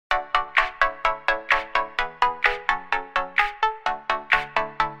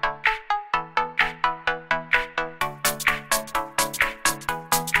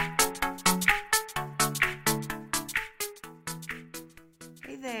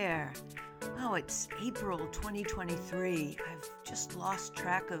there. Oh, it's April 2023. I've just lost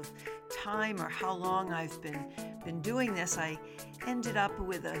track of time or how long I've been doing this. I ended up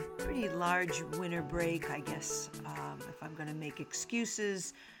with a pretty large winter break, I guess, if I'm going to make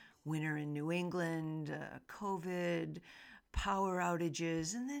excuses. Winter in New England, COVID, power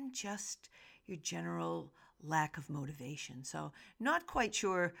outages, and then just your general lack of motivation. So not quite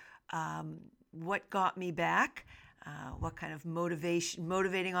sure what got me back. What kind of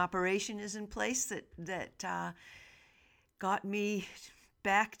motivating operation is in place that got me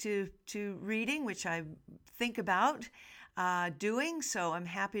back to reading, which I think about doing. So I'm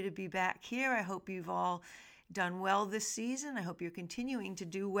happy to be back here. I hope you've all done well this season. I hope you're continuing to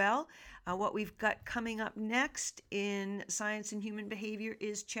do well. What we've got coming up next in Science and Human Behavior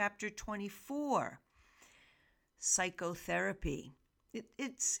is Chapter 24, Psychotherapy.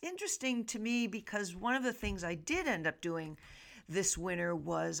 It's interesting to me because one of the things I did end up doing this winter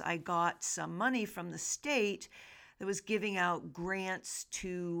was I got some money from the state that was giving out grants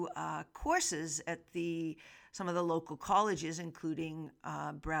to courses at some of the local colleges, including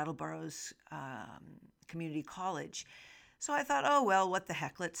Brattleboro's Community College. So I thought, oh, well, what the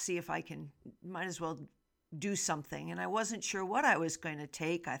heck, let's see if might as well do something. And I wasn't sure what I was going to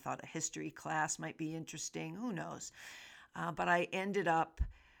take. I thought a history class might be interesting. Who knows? But I ended up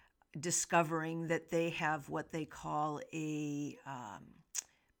discovering that they have what they call a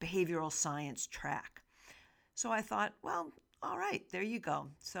behavioral science track. So I thought, well, all right, there you go.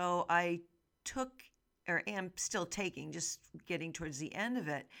 So I am still taking, just getting towards the end of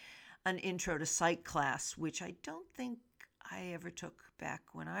it, an intro to psych class, which I don't think I ever took back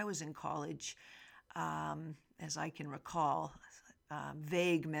when I was in college, as I can recall,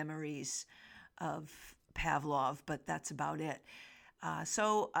 vague memories of Pavlov, but that's about it.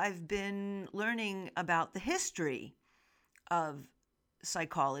 So I've been learning about the history of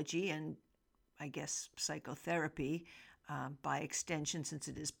psychology and I guess psychotherapy by extension, since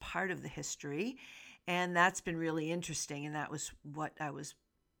it is part of the history. And that's been really interesting. And that was what I was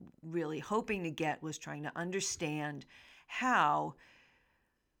really hoping to get, was trying to understand how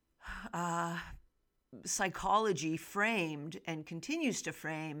psychology framed and continues to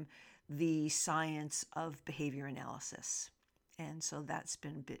frame the science of behavior analysis. And so that's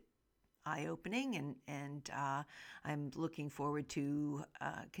been a bit eye-opening, and I'm looking forward to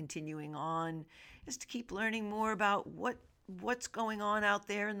continuing on just to keep learning more about what's going on out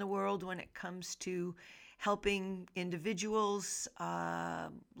there in the world when it comes to helping individuals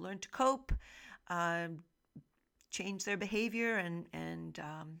learn to cope, change their behavior, and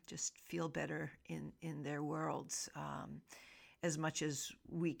just feel better in their worlds. As much as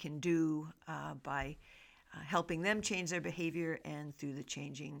we can do by helping them change their behavior and through the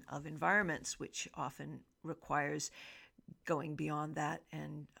changing of environments, which often requires going beyond that.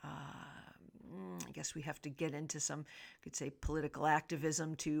 And I guess we have to get into some, could say, political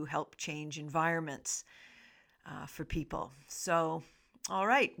activism to help change environments for people. So, all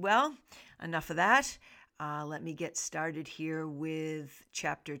right, well, enough of that. Let me get started here with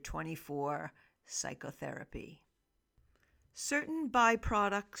Chapter 24, Psychotherapy. Certain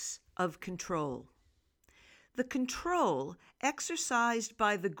byproducts of control. The control exercised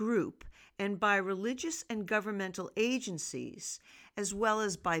by the group and by religious and governmental agencies, as well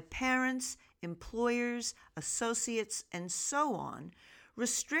as by parents, employers, associates, and so on,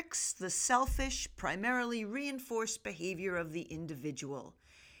 restricts the selfish, primarily reinforced behavior of the individual.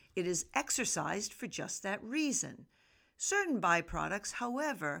 It is exercised for just that reason. Certain byproducts,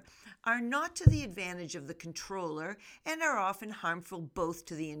 however, are not to the advantage of the controller and are often harmful both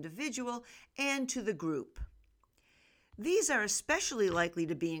to the individual and to the group. These are especially likely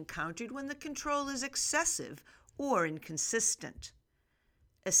to be encountered when the control is excessive or inconsistent.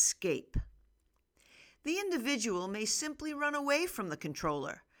 Escape. The individual may simply run away from the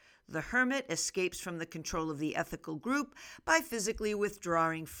controller. The hermit escapes from the control of the ethical group by physically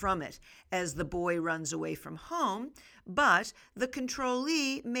withdrawing from it, as the boy runs away from home, but the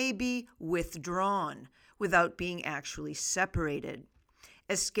controllee may be withdrawn without being actually separated.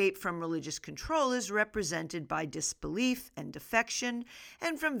 Escape from religious control is represented by disbelief and defection,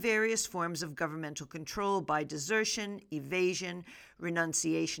 and from various forms of governmental control by desertion, evasion,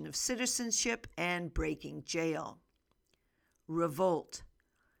 renunciation of citizenship, and breaking jail. Revolt.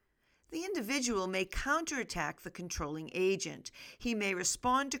 The individual may counterattack the controlling agent. He may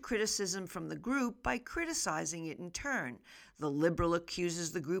respond to criticism from the group by criticizing it in turn. The liberal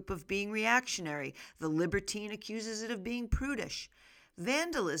accuses the group of being reactionary. The libertine accuses it of being prudish.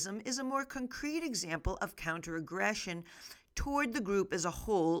 Vandalism is a more concrete example of counteraggression toward the group as a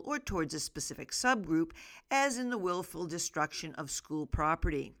whole or towards a specific subgroup, as in the willful destruction of school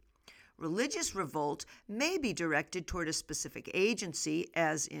property. Religious revolt may be directed toward a specific agency,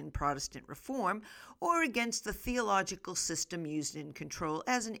 as in Protestant reform, or against the theological system used in control,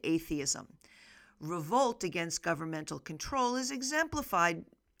 as in atheism. Revolt against governmental control is exemplified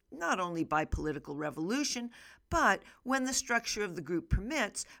not only by political revolution, but, when the structure of the group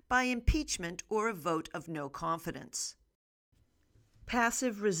permits, by impeachment or a vote of no confidence.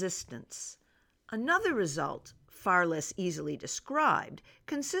 Passive resistance. Another result, far less easily described,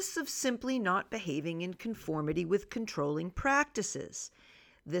 consists of simply not behaving in conformity with controlling practices.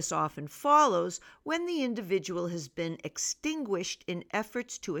 This often follows when the individual has been extinguished in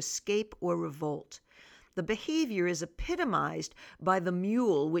efforts to escape or revolt. The behavior is epitomized by the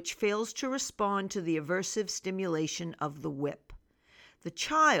mule which fails to respond to the aversive stimulation of the whip. The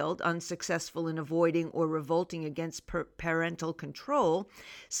child, unsuccessful in avoiding or revolting against parental control,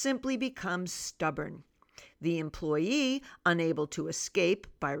 simply becomes stubborn. The employee, unable to escape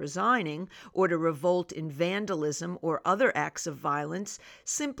by resigning or to revolt in vandalism or other acts of violence,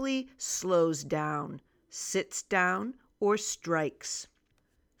 simply slows down, sits down, or strikes.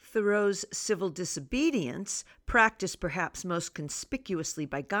 Thoreau's civil disobedience, practiced perhaps most conspicuously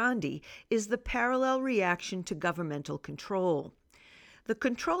by Gandhi, is the parallel reaction to governmental control. The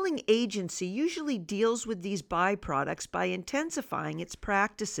controlling agency usually deals with these byproducts by intensifying its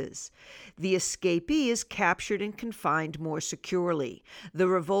practices. The escapee is captured and confined more securely. The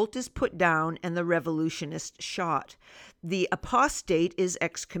revolt is put down and the revolutionist shot. The apostate is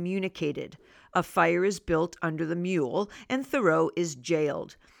excommunicated. A fire is built under the mule, and Thoreau is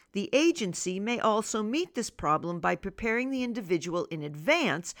jailed. The agency may also meet this problem by preparing the individual in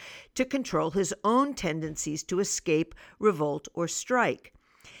advance to control his own tendencies to escape, revolt, or strike.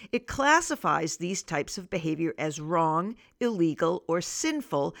 It classifies these types of behavior as wrong, illegal, or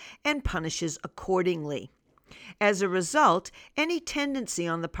sinful and punishes accordingly. As a result, any tendency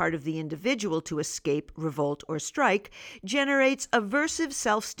on the part of the individual to escape, revolt, or strike generates aversive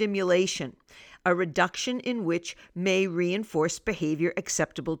self-stimulation, a reduction in which may reinforce behavior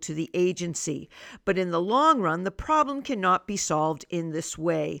acceptable to the agency. But in the long run, the problem cannot be solved in this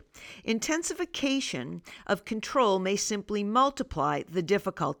way. Intensification of control may simply multiply the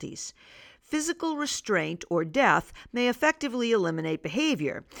difficulties. Physical restraint or death may effectively eliminate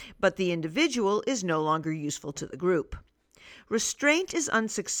behavior, but the individual is no longer useful to the group. Restraint is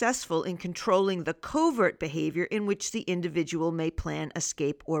unsuccessful in controlling the covert behavior in which the individual may plan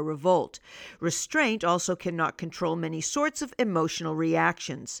escape or revolt. Restraint also cannot control many sorts of emotional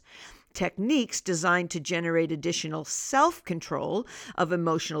reactions. Techniques designed to generate additional self-control of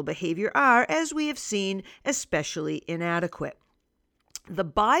emotional behavior are, as we have seen, especially inadequate. The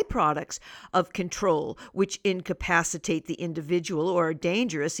byproducts of control, which incapacitate the individual or are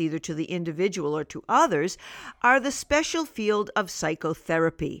dangerous either to the individual or to others, are the special field of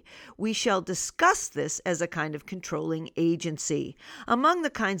psychotherapy. We shall discuss this as a kind of controlling agency. Among the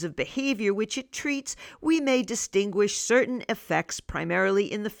kinds of behavior which it treats, we may distinguish certain effects primarily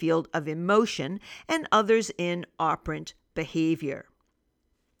in the field of emotion and others in operant behavior.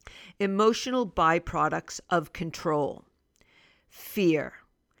 Emotional byproducts of control. Fear.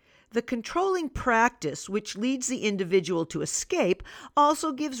 The controlling practice which leads the individual to escape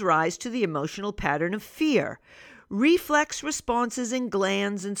also gives rise to the emotional pattern of fear. Reflex responses in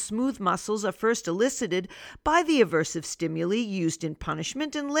glands and smooth muscles are first elicited by the aversive stimuli used in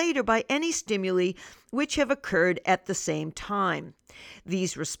punishment and later by any stimuli which have occurred at the same time.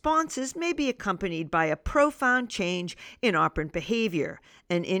 These responses may be accompanied by a profound change in operant behavior,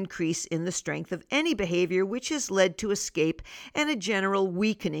 an increase in the strength of any behavior which has led to escape, and a general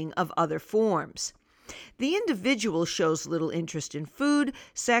weakening of other forms. The individual shows little interest in food,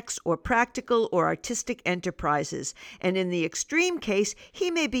 sex, or practical or artistic enterprises, and in the extreme case,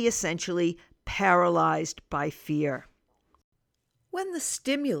 he may be essentially paralyzed by fear. When the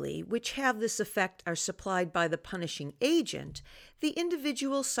stimuli which have this effect are supplied by the punishing agent, the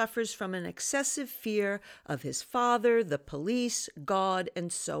individual suffers from an excessive fear of his father, the police, God,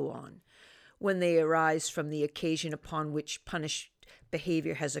 and so on. When they arise from the occasion upon which punished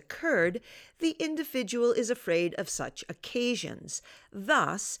behavior has occurred, the individual is afraid of such occasions.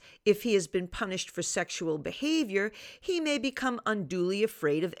 Thus, if he has been punished for sexual behavior, he may become unduly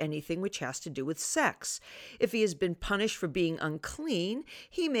afraid of anything which has to do with sex. If he has been punished for being unclean,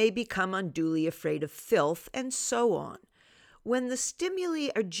 he may become unduly afraid of filth, and so on. When the stimuli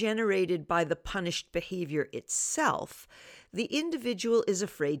are generated by the punished behavior itself, the individual is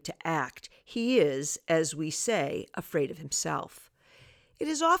afraid to act. He is, as we say, afraid of himself. It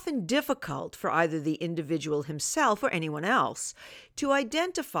is often difficult for either the individual himself or anyone else to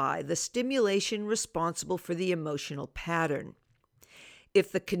identify the stimulation responsible for the emotional pattern.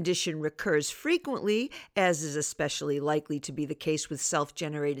 If the condition recurs frequently, as is especially likely to be the case with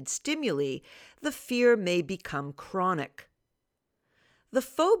self-generated stimuli, the fear may become chronic. The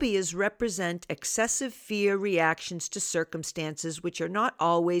phobias represent excessive fear reactions to circumstances which are not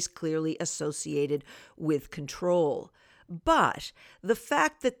always clearly associated with control. But the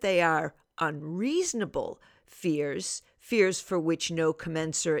fact that they are unreasonable fears for which no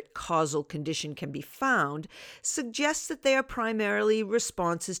commensurate causal condition can be found, suggests that they are primarily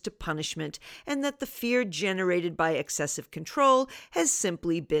responses to punishment and that the fear generated by excessive control has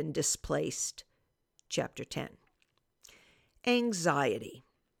simply been displaced. Chapter 10. Anxiety.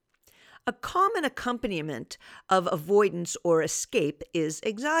 A common accompaniment of avoidance or escape is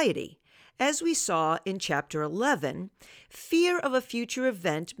anxiety. As we saw in Chapter 11, fear of a future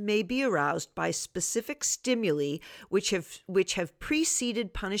event may be aroused by specific stimuli which have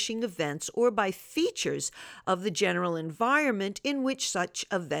preceded punishing events or by features of the general environment in which such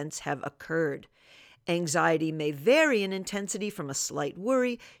events have occurred. Anxiety may vary in intensity from a slight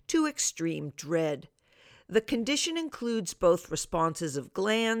worry to extreme dread. The condition includes both responses of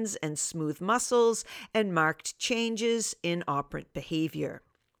glands and smooth muscles and marked changes in operant behavior.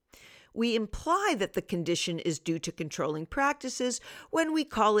 We imply that the condition is due to controlling practices when we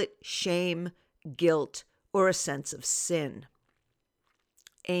call it shame, guilt, or a sense of sin.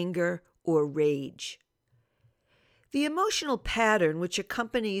 Anger or rage. The emotional pattern which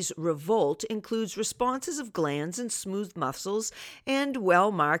accompanies revolt includes responses of glands and smooth muscles and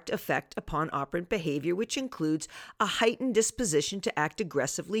well-marked effect upon operant behavior, which includes a heightened disposition to act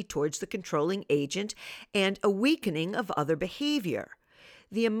aggressively towards the controlling agent and a weakening of other behavior.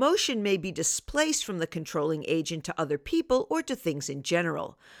 The emotion may be displaced from the controlling agent to other people or to things in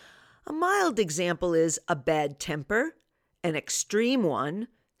general. A mild example is a bad temper, an extreme one,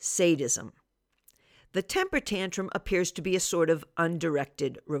 sadism. The temper tantrum appears to be a sort of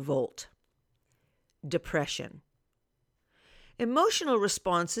undirected revolt. Depression. Emotional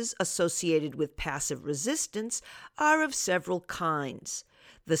responses associated with passive resistance are of several kinds.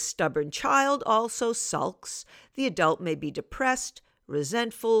 The stubborn child also sulks. The adult may be depressed,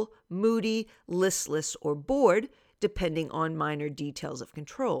 resentful, moody, listless, or bored, depending on minor details of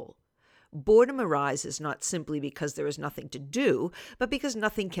control. Boredom arises not simply because there is nothing to do, but because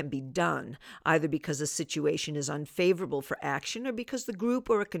nothing can be done, either because a situation is unfavorable for action or because the group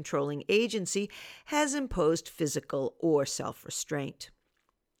or a controlling agency has imposed physical or self-restraint.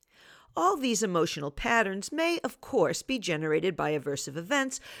 All these emotional patterns may, of course, be generated by aversive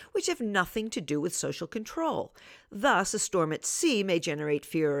events which have nothing to do with social control. Thus, a storm at sea may generate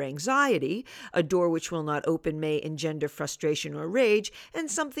fear or anxiety, a door which will not open may engender frustration or rage, and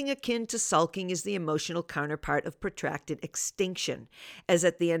something akin to sulking is the emotional counterpart of protracted extinction, as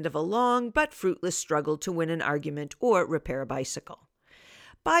at the end of a long but fruitless struggle to win an argument or repair a bicycle.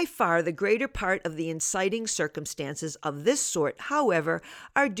 By far the greater part of the inciting circumstances of this sort, however,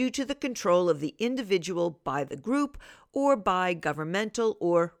 are due to the control of the individual by the group or by governmental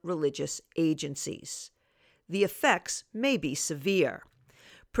or religious agencies. The effects may be severe.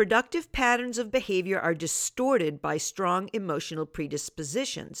 Productive patterns of behavior are distorted by strong emotional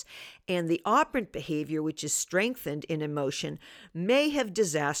predispositions, and the operant behavior, which is strengthened in emotion, may have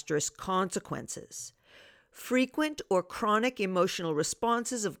disastrous consequences. Frequent or chronic emotional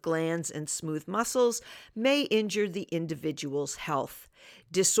responses of glands and smooth muscles may injure the individual's health.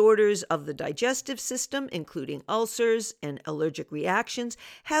 Disorders of the digestive system, including ulcers and allergic reactions,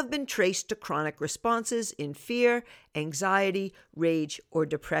 have been traced to chronic responses in fear, anxiety, rage, or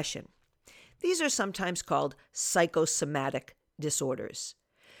depression. These are sometimes called psychosomatic disorders.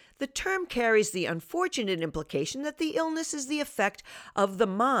 The term carries the unfortunate implication that the illness is the effect of the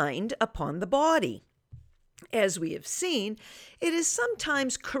mind upon the body. As we have seen, it is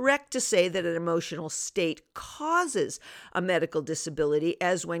sometimes correct to say that an emotional state causes a medical disability,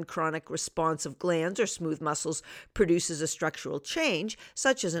 as when chronic response of glands or smooth muscles produces a structural change,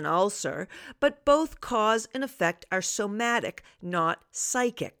 such as an ulcer, but both cause and effect are somatic, not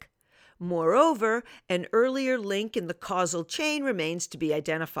psychic. Moreover, an earlier link in the causal chain remains to be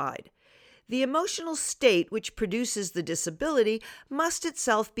identified. The emotional state which produces the disability must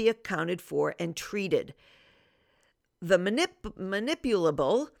itself be accounted for and treated. The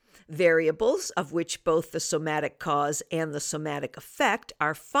manipulable variables, of which both the somatic cause and the somatic effect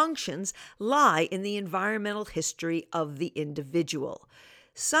are functions, lie in the environmental history of the individual.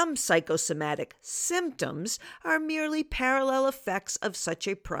 Some psychosomatic symptoms are merely parallel effects of such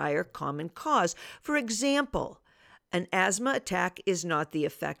a prior common cause. For example, An asthma attack is not the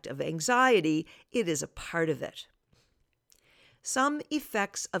effect of anxiety, it is a part of it. Some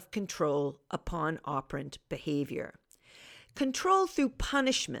effects of control upon operant behavior. Control through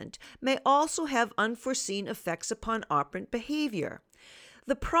punishment may also have unforeseen effects upon operant behavior.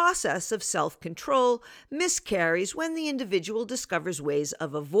 The process of self-control miscarries when the individual discovers ways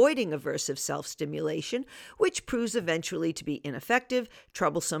of avoiding aversive self-stimulation, which proves eventually to be ineffective,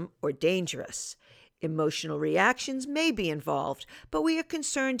 troublesome, or dangerous. Emotional reactions may be involved, but we are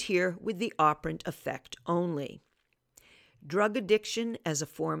concerned here with the operant effect only. Drug addiction as a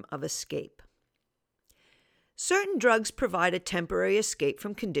form of escape. Certain drugs provide a temporary escape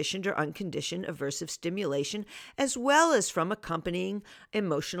from conditioned or unconditioned aversive stimulation, as well as from accompanying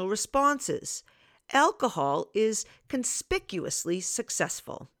emotional responses. Alcohol is conspicuously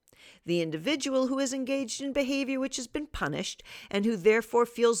successful. The individual who is engaged in behavior which has been punished and who therefore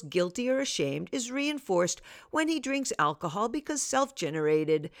feels guilty or ashamed is reinforced when he drinks alcohol because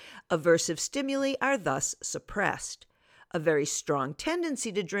self-generated aversive stimuli are thus suppressed. A very strong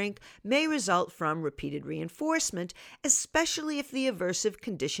tendency to drink may result from repeated reinforcement, especially if the aversive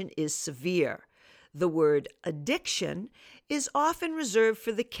condition is severe. The word addiction is often reserved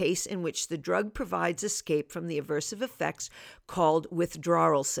for the case in which the drug provides escape from the aversive effects called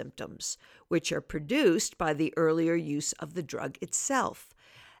withdrawal symptoms, which are produced by the earlier use of the drug itself.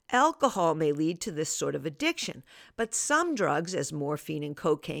 Alcohol may lead to this sort of addiction, but some drugs, as morphine and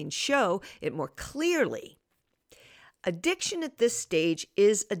cocaine, show it more clearly. Addiction at this stage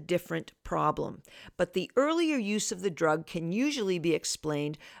is a different problem, but the earlier use of the drug can usually be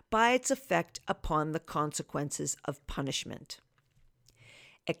explained by its effect upon the consequences of punishment.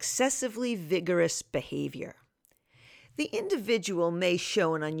 Excessively vigorous behavior. The individual may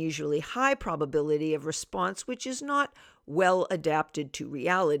show an unusually high probability of response which is not well adapted to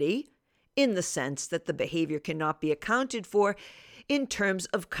reality, in the sense that the behavior cannot be accounted for in terms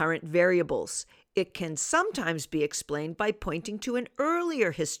of current variables. It can sometimes be explained by pointing to an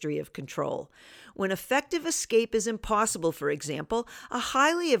earlier history of control. When effective escape is impossible, for example, a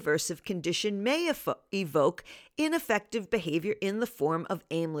highly aversive condition may evoke ineffective behavior in the form of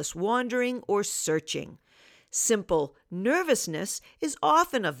aimless wandering or searching. Simple nervousness is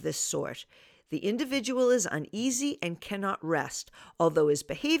often of this sort. The individual is uneasy and cannot rest, although his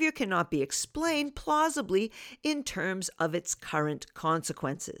behavior cannot be explained plausibly in terms of its current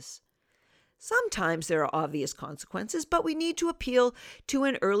consequences. Sometimes there are obvious consequences, but we need to appeal to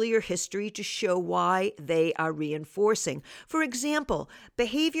an earlier history to show why they are reinforcing. For example,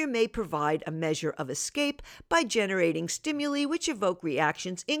 behavior may provide a measure of escape by generating stimuli which evoke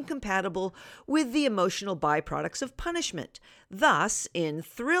reactions incompatible with the emotional byproducts of punishment. Thus, in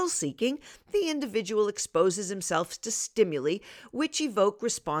thrill-seeking, the individual exposes himself to stimuli which evoke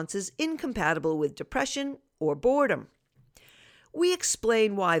responses incompatible with depression or boredom. We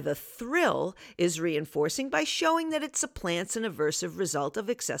explain why the thrill is reinforcing by showing that it supplants an aversive result of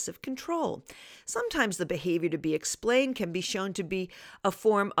excessive control. Sometimes the behavior to be explained can be shown to be a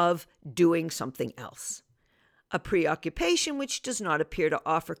form of doing something else. A preoccupation which does not appear to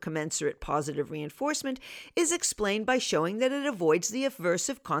offer commensurate positive reinforcement is explained by showing that it avoids the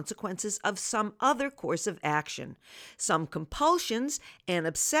aversive consequences of some other course of action. Some compulsions and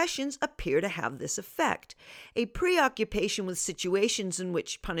obsessions appear to have this effect. A preoccupation with situations in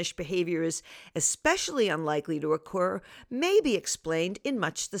which punished behavior is especially unlikely to occur may be explained in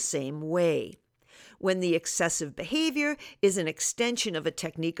much the same way. When the excessive behavior is an extension of a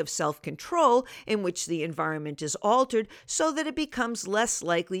technique of self-control in which the environment is altered so that it becomes less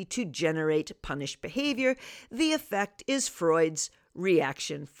likely to generate punished behavior, the effect is Freud's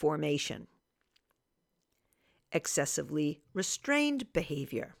reaction formation. Excessively restrained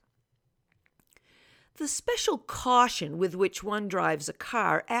behavior. The special caution with which one drives a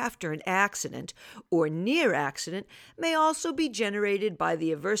car after an accident or near accident may also be generated by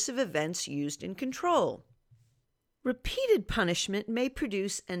the aversive events used in control. Repeated punishment may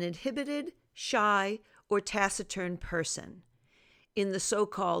produce an inhibited, shy, or taciturn person. In the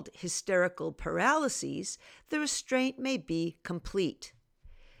so-called hysterical paralyses, the restraint may be complete.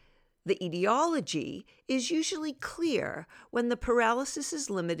 The etiology is usually clear when the paralysis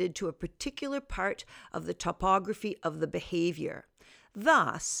is limited to a particular part of the topography of the behavior.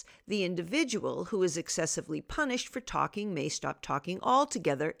 Thus, the individual who is excessively punished for talking may stop talking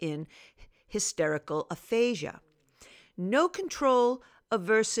altogether in hysterical aphasia. No control,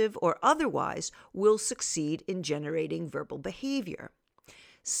 aversive or otherwise, will succeed in generating verbal behavior.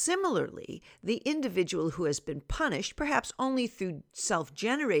 Similarly, the individual who has been punished, perhaps only through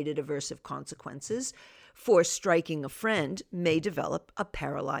self-generated aversive consequences, for striking a friend may develop a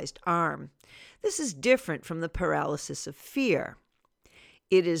paralyzed arm. This is different from the paralysis of fear.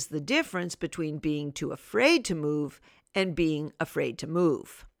 It is the difference between being too afraid to move and being afraid to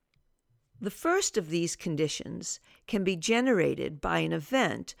move. The first of these conditions can be generated by an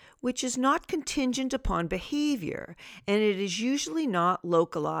event which is not contingent upon behavior, and it is usually not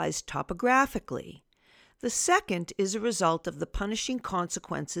localized topographically. The second is a result of the punishing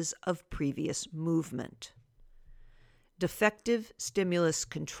consequences of previous movement. Defective stimulus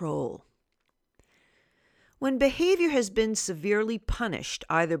control. When behavior has been severely punished,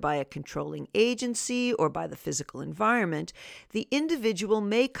 either by a controlling agency or by the physical environment, the individual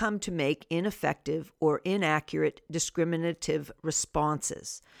may come to make ineffective or inaccurate discriminative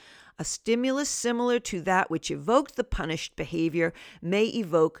responses. A stimulus similar to that which evoked the punished behavior may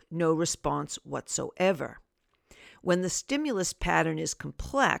evoke no response whatsoever. When the stimulus pattern is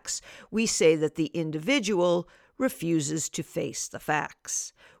complex, we say that the individual refuses to face the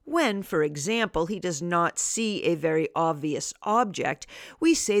facts. When, for example, he does not see a very obvious object,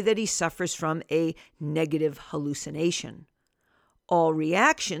 we say that he suffers from a negative hallucination. All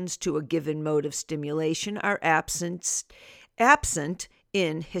reactions to a given mode of stimulation are absent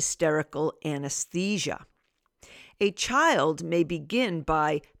in hysterical anesthesia. A child may begin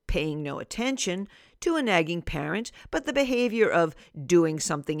by paying no attention to a nagging parent, but the behavior of doing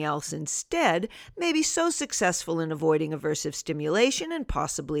something else instead may be so successful in avoiding aversive stimulation and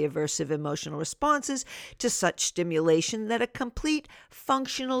possibly aversive emotional responses to such stimulation that a complete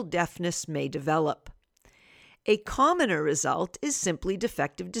functional deafness may develop. A commoner result is simply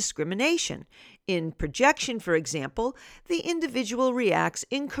defective discrimination. In projection, for example, the individual reacts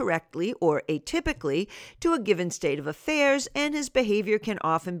incorrectly or atypically to a given state of affairs, and his behavior can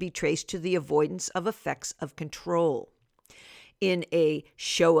often be traced to the avoidance of effects of control. In a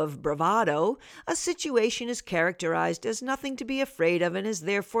show of bravado, a situation is characterized as nothing to be afraid of and is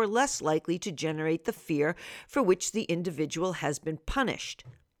therefore less likely to generate the fear for which the individual has been punished.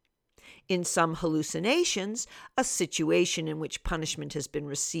 In some hallucinations, a situation in which punishment has been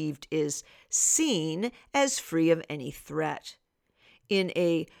received is seen as free of any threat. In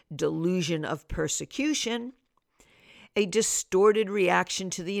a delusion of persecution, a distorted reaction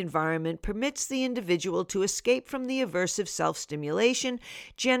to the environment permits the individual to escape from the aversive self-stimulation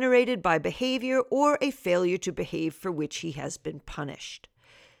generated by behavior or a failure to behave for which he has been punished.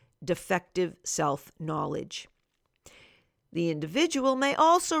 Defective self-knowledge. The individual may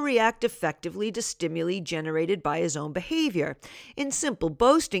also react effectively to stimuli generated by his own behavior. In simple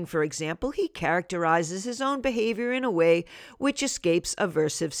boasting, for example, he characterizes his own behavior in a way which escapes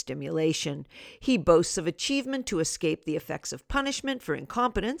aversive stimulation. He boasts of achievement to escape the effects of punishment for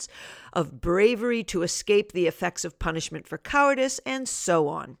incompetence, of bravery to escape the effects of punishment for cowardice, and so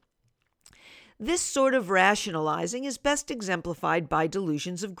on. This sort of rationalizing is best exemplified by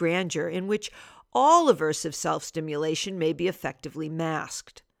delusions of grandeur, in which all aversive self-stimulation may be effectively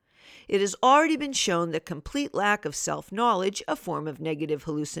masked. It has already been shown that complete lack of self-knowledge, a form of negative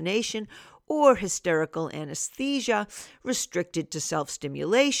hallucination, or hysterical anesthesia restricted to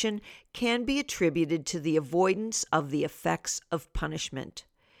self-stimulation, can be attributed to the avoidance of the effects of punishment.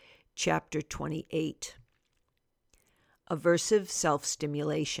 Chapter 28. Aversive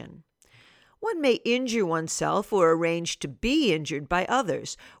self-stimulation. One may injure oneself or arrange to be injured by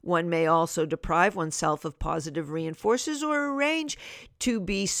others. One may also deprive oneself of positive reinforcers or arrange to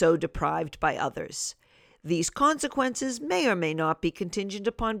be so deprived by others. These consequences may or may not be contingent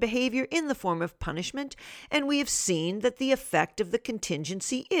upon behavior in the form of punishment, and we have seen that the effect of the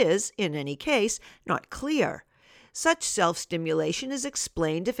contingency is, in any case, not clear. Such self-stimulation is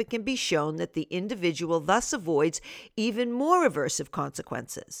explained if it can be shown that the individual thus avoids even more aversive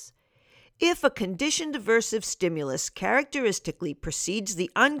consequences. If a conditioned aversive stimulus characteristically precedes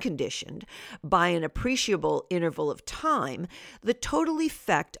the unconditioned by an appreciable interval of time, the total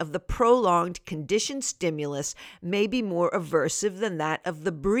effect of the prolonged conditioned stimulus may be more aversive than that of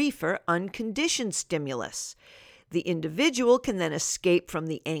the briefer unconditioned stimulus. The individual can then escape from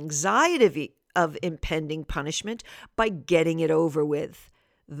the anxiety of impending punishment by getting it over with.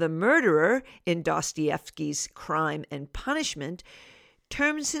 The murderer, in Dostoevsky's Crime and Punishment,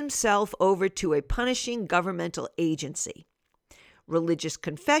 turns himself over to a punishing governmental agency. Religious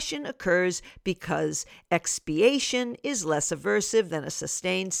confession occurs because expiation is less aversive than a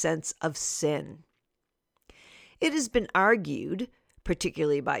sustained sense of sin. It has been argued,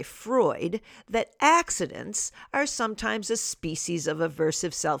 particularly by Freud, that accidents are sometimes a species of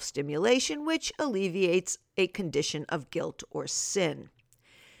aversive self-stimulation which alleviates a condition of guilt or sin.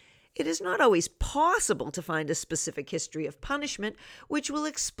 It is not always possible to find a specific history of punishment which will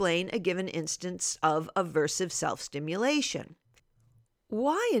explain a given instance of aversive self-stimulation.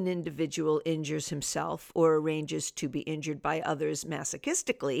 Why an individual injures himself or arranges to be injured by others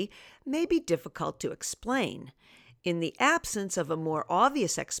masochistically may be difficult to explain. In the absence of a more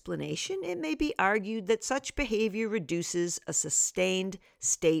obvious explanation, it may be argued that such behavior reduces a sustained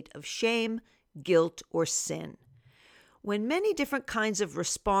state of shame, guilt, or sin. When many different kinds of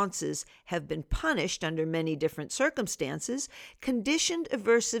responses have been punished under many different circumstances, conditioned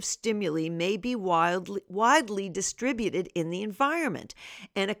aversive stimuli may be widely distributed in the environment,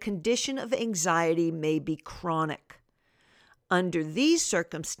 and a condition of anxiety may be chronic. Under these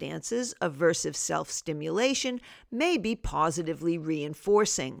circumstances, aversive self-stimulation may be positively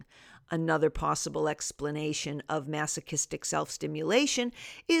reinforcing. Another possible explanation of masochistic self-stimulation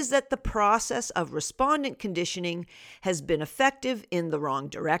is that the process of respondent conditioning has been effective in the wrong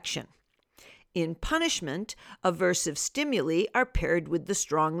direction. In punishment, aversive stimuli are paired with the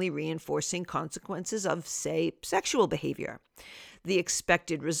strongly reinforcing consequences of, say, sexual behavior. The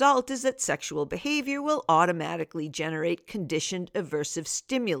expected result is that sexual behavior will automatically generate conditioned aversive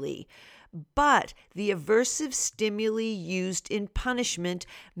stimuli, but the aversive stimuli used in punishment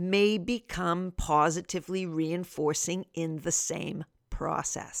may become positively reinforcing in the same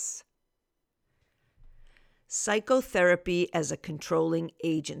process. Psychotherapy as a controlling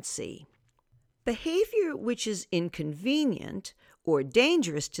agency. Behavior which is inconvenient or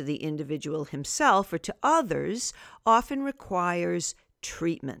dangerous to the individual himself or to others often requires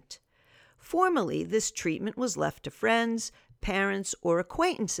treatment. Formerly, this treatment was left to friends, parents, or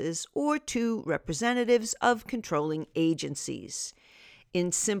acquaintances, or to representatives of controlling agencies.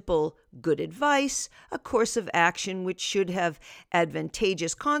 In simple, good advice, a course of action which should have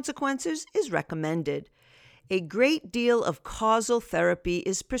advantageous consequences is recommended. A great deal of causal therapy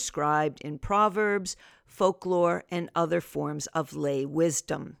is prescribed in proverbs, folklore, and other forms of lay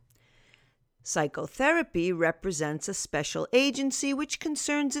wisdom. Psychotherapy represents a special agency which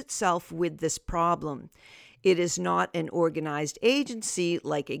concerns itself with this problem. It is not an organized agency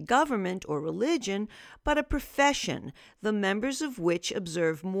like a government or religion, but a profession, the members of which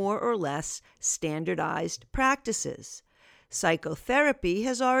observe more or less standardized practices. Psychotherapy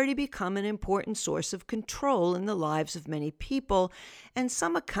has already become an important source of control in the lives of many people, and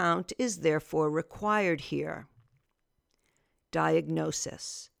some account is therefore required here.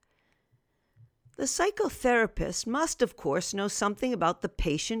 Diagnosis. The psychotherapist must, of course, know something about the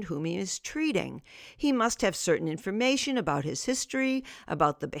patient whom he is treating. He must have certain information about his history,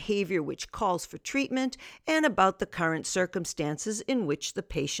 about the behavior which calls for treatment, and about the current circumstances in which the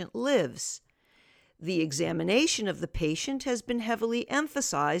patient lives. The examination of the patient has been heavily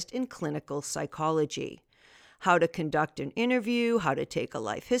emphasized in clinical psychology. How to conduct an interview, how to take a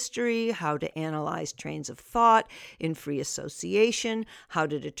life history, how to analyze trains of thought in free association, how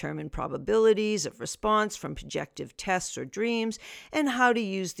to determine probabilities of response from projective tests or dreams, and how to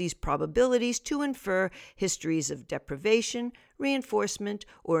use these probabilities to infer histories of deprivation, reinforcement,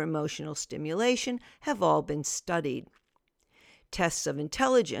 or emotional stimulation have all been studied. Tests of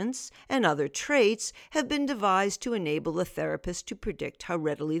intelligence and other traits have been devised to enable the therapist to predict how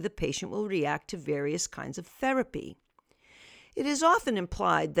readily the patient will react to various kinds of therapy. It is often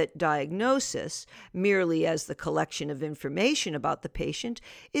implied that diagnosis, merely as the collection of information about the patient,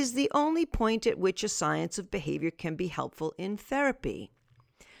 is the only point at which a science of behavior can be helpful in therapy.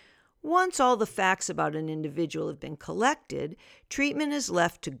 Once all the facts about an individual have been collected, treatment is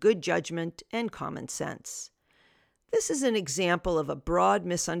left to good judgment and common sense. This is an example of a broad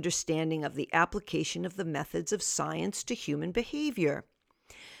misunderstanding of the application of the methods of science to human behavior.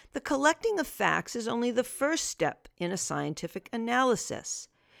 The collecting of facts is only the first step in a scientific analysis.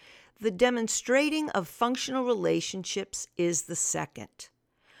 The demonstrating of functional relationships is the second.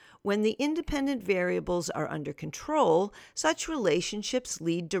 When the independent variables are under control, such relationships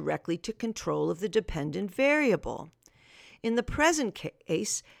lead directly to control of the dependent variable. In the present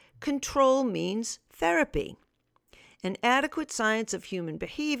case, control means therapy. An adequate science of human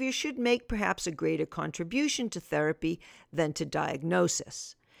behavior should make perhaps a greater contribution to therapy than to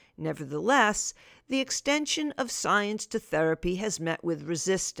diagnosis. Nevertheless, the extension of science to therapy has met with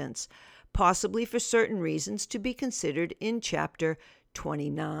resistance, possibly for certain reasons to be considered in Chapter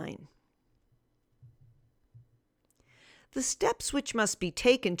 29. The steps which must be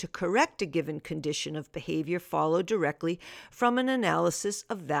taken to correct a given condition of behavior follow directly from an analysis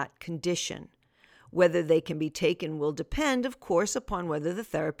of that condition. Whether they can be taken will depend, of course, upon whether the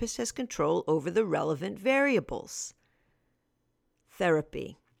therapist has control over the relevant variables.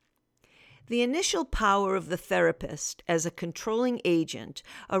 Therapy. The initial power of the therapist as a controlling agent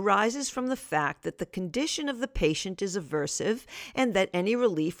arises from the fact that the condition of the patient is aversive and that any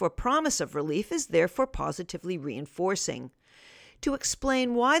relief or promise of relief is therefore positively reinforcing. To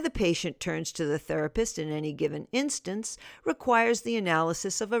explain why the patient turns to the therapist in any given instance requires the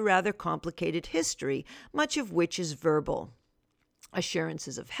analysis of a rather complicated history, much of which is verbal.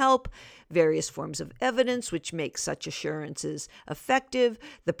 Assurances of help, various forms of evidence which make such assurances effective,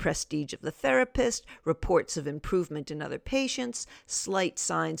 the prestige of the therapist, reports of improvement in other patients, slight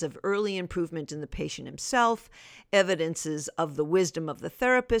signs of early improvement in the patient himself, evidences of the wisdom of the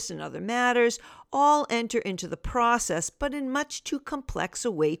therapist and other matters, all enter into the process, but in much too complex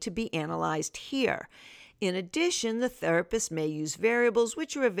a way to be analyzed here. In addition, the therapist may use variables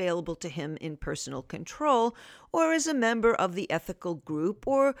which are available to him in personal control or as a member of the ethical group,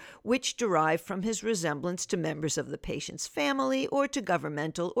 or which derive from his resemblance to members of the patient's family or to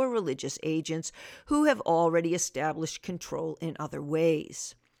governmental or religious agents who have already established control in other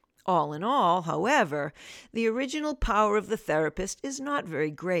ways. All in all, however, the original power of the therapist is not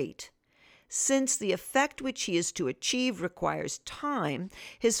very great. Since the effect which he is to achieve requires time,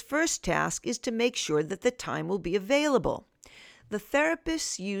 his first task is to make sure that the time will be available. The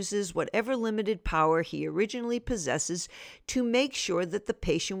therapist uses whatever limited power he originally possesses to make sure that the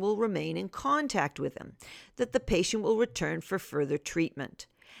patient will remain in contact with him, that the patient will return for further treatment.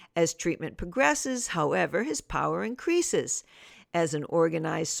 As treatment progresses, however, his power increases. As an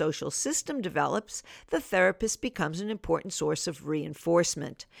organized social system develops, the therapist becomes an important source of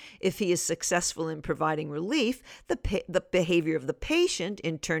reinforcement. If he is successful in providing relief, the behavior of the patient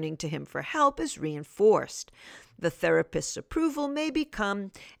in turning to him for help is reinforced. The therapist's approval may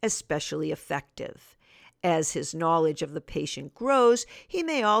become especially effective. As his knowledge of the patient grows, he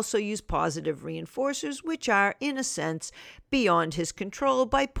may also use positive reinforcers, which are, in a sense, beyond his control,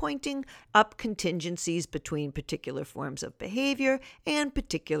 by pointing up contingencies between particular forms of behavior and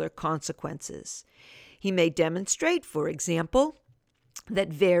particular consequences. He may demonstrate, for example, that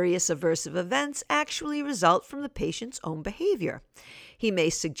various aversive events actually result from the patient's own behavior. He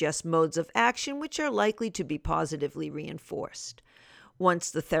may suggest modes of action which are likely to be positively reinforced.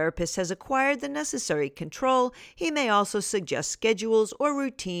 Once the therapist has acquired the necessary control, he may also suggest schedules or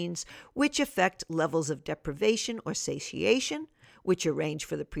routines which affect levels of deprivation or satiation, which arrange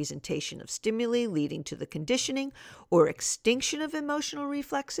for the presentation of stimuli leading to the conditioning or extinction of emotional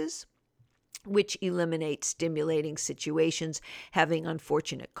reflexes, which eliminate stimulating situations having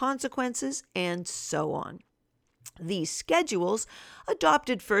unfortunate consequences, and so on. These schedules,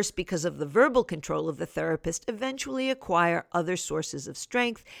 adopted first because of the verbal control of the therapist, eventually acquire other sources of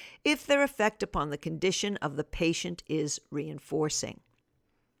strength if their effect upon the condition of the patient is reinforcing.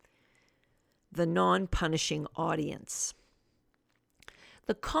 The non-punishing audience.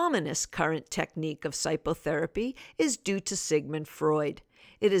 The commonest current technique of psychotherapy is due to Sigmund Freud.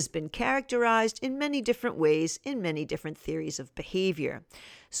 It has been characterized in many different ways in many different theories of behavior.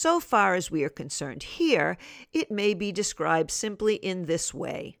 So far as we are concerned here, it may be described simply in this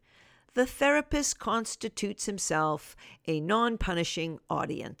way. The therapist constitutes himself a non-punishing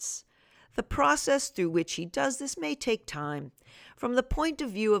audience. The process through which he does this may take time. From the point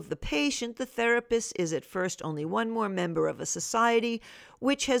of view of the patient, the therapist is at first only one more member of a society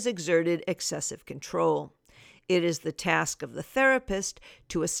which has exerted excessive control. It is the task of the therapist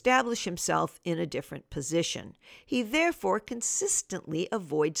to establish himself in a different position. He therefore consistently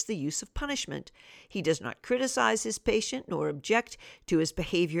avoids the use of punishment. He does not criticize his patient nor object to his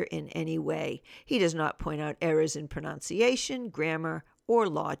behavior in any way. He does not point out errors in pronunciation, grammar, or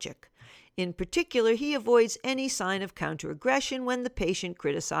logic. In particular, he avoids any sign of counter-aggression when the patient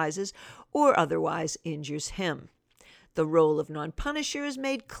criticizes or otherwise injures him. The role of non-punisher is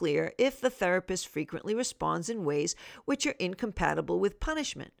made clear if the therapist frequently responds in ways which are incompatible with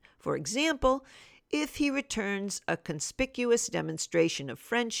punishment. For example, if he returns a conspicuous demonstration of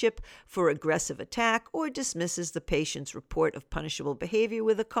friendship for aggressive attack or dismisses the patient's report of punishable behavior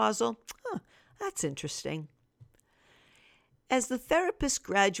with a causal, that's interesting. As the therapist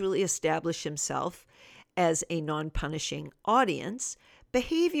gradually establishes himself as a non-punishing audience,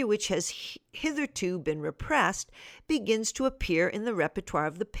 behavior which has hitherto been repressed begins to appear in the repertoire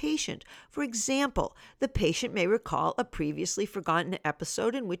of the patient. For example, the patient may recall a previously forgotten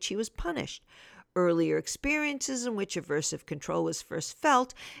episode in which he was punished, earlier experiences in which aversive control was first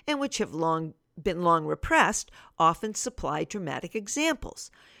felt and which have long been long repressed often supply dramatic examples.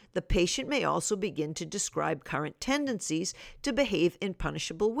 The patient may also begin to describe current tendencies to behave in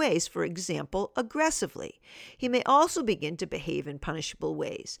punishable ways, for example, aggressively. He may also begin to behave in punishable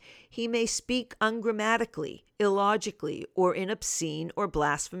ways. He may speak ungrammatically, illogically, or in obscene or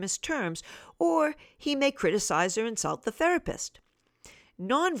blasphemous terms, or he may criticize or insult the therapist.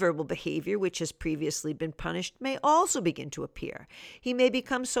 Nonverbal behavior, which has previously been punished, may also begin to appear. He may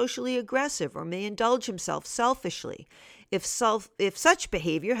become socially aggressive or may indulge himself selfishly. If such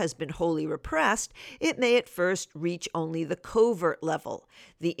behavior has been wholly repressed, it may at first reach only the covert level.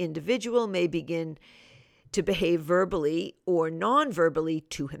 The individual may begin to behave verbally or non-verbally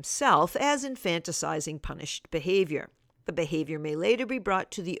to himself, as in fantasizing punished behavior. The behavior may later be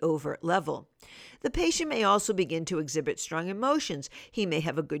brought to the overt level. The patient may also begin to exhibit strong emotions. He may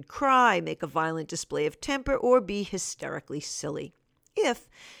have a good cry, make a violent display of temper, or be hysterically silly. If,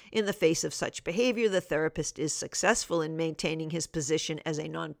 in the face of such behavior, the therapist is successful in maintaining his position as a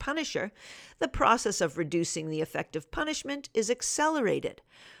non-punisher, the process of reducing the effect of punishment is accelerated.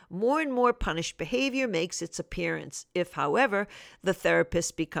 More and more punished behavior makes its appearance. If, however, the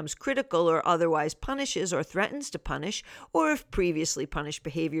therapist becomes critical or otherwise punishes or threatens to punish, or if previously punished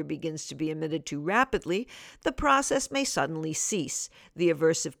behavior begins to be emitted too rapidly, the process may suddenly cease. The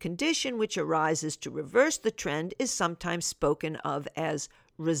aversive condition which arises to reverse the trend is sometimes spoken of as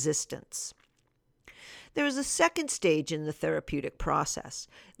resistance. There is a second stage in the therapeutic process,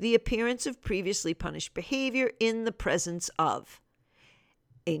 the appearance of previously punished behavior in the presence of.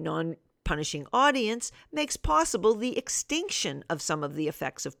 A non-punishing audience makes possible the extinction of some of the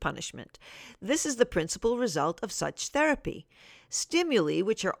effects of punishment. This is the principal result of such therapy. Stimuli,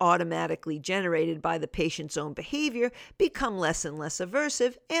 which are automatically generated by the patient's own behavior, become less and less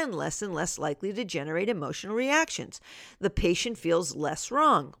aversive and less likely to generate emotional reactions. The patient feels less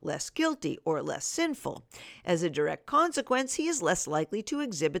wrong, less guilty, or less sinful. As a direct consequence, he is less likely to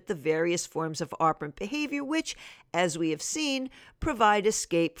exhibit the various forms of operant behavior which, as we have seen, provide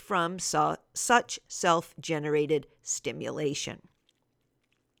escape from such self-generated stimulation.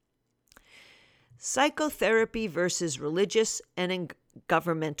 Psychotherapy versus religious and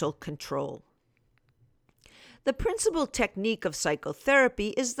governmental control. The principal technique of psychotherapy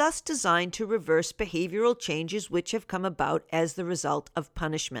is thus designed to reverse behavioral changes which have come about as the result of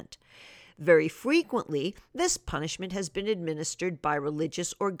punishment. Very frequently, this punishment has been administered by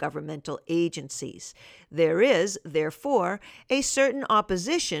religious or governmental agencies. There is, therefore, a certain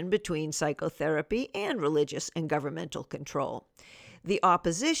opposition between psychotherapy and religious and governmental control. The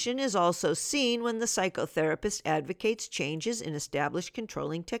opposition is also seen when the psychotherapist advocates changes in established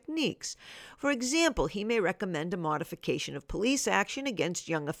controlling techniques. For example, he may recommend a modification of police action against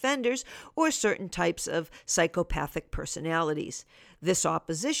young offenders or certain types of psychopathic personalities. This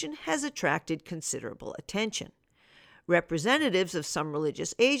opposition has attracted considerable attention. Representatives of some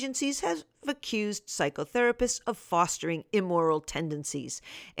religious agencies have accused psychotherapists of fostering immoral tendencies,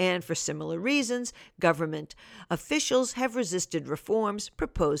 and for similar reasons, government officials have resisted reforms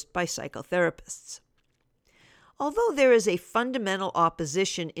proposed by psychotherapists. Although there is a fundamental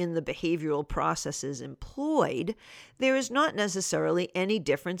opposition in the behavioral processes employed, there is not necessarily any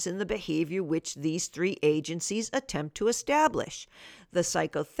difference in the behavior which these three agencies attempt to establish. The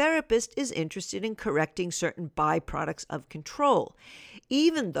psychotherapist is interested in correcting certain byproducts of control.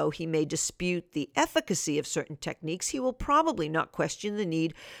 Even though he may dispute the efficacy of certain techniques, he will probably not question the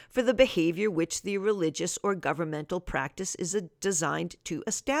need for the behavior which the religious or governmental practice is designed to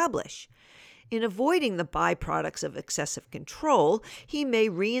establish. In avoiding the byproducts of excessive control, he may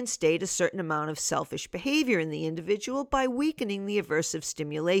reinstate a certain amount of selfish behavior in the individual by weakening the aversive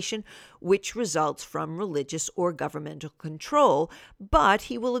stimulation which results from religious or governmental control, but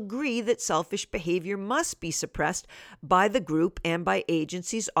he will agree that selfish behavior must be suppressed by the group and by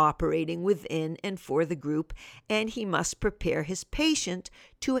agencies operating within and for the group, and he must prepare his patient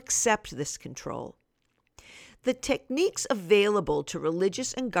to accept this control. The techniques available to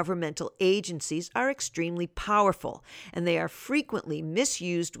religious and governmental agencies are extremely powerful, and they are frequently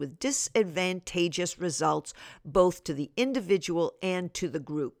misused with disadvantageous results both to the individual and to the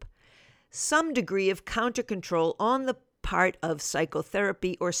group. Some degree of counter-control on the part of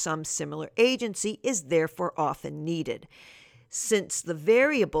psychotherapy or some similar agency is therefore often needed. Since the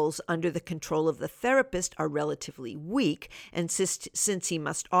variables under the control of the therapist are relatively weak, and since he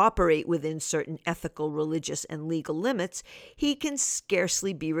must operate within certain ethical, religious, and legal limits, he can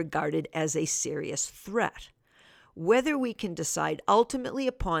scarcely be regarded as a serious threat. Whether we can decide ultimately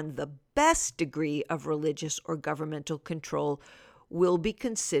upon the best degree of religious or governmental control will be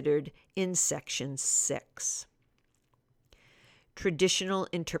considered in Section 6. Traditional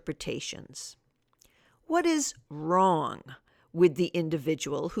interpretations. What is wrong with the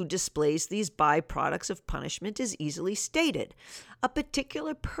individual who displays these byproducts of punishment is easily stated. A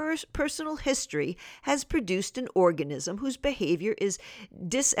particular personal history has produced an organism whose behavior is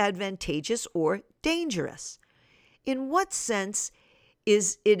disadvantageous or dangerous. In what sense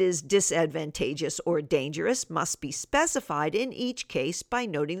it is disadvantageous or dangerous must be specified in each case by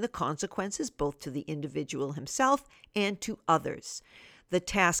noting the consequences both to the individual himself and to others. The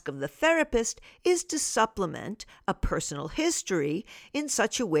task of the therapist is to supplement a personal history in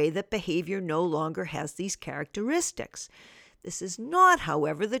such a way that behavior no longer has these characteristics. This is not,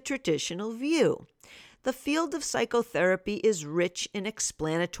 however, the traditional view. The field of psychotherapy is rich in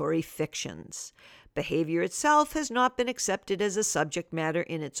explanatory fictions. Behavior itself has not been accepted as a subject matter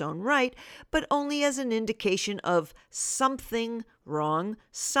in its own right, but only as an indication of something wrong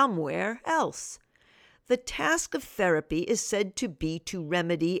somewhere else. The task of therapy is said to be to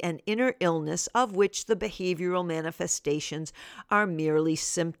remedy an inner illness of which the behavioral manifestations are merely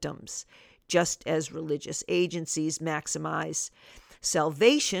symptoms, just as religious agencies maximize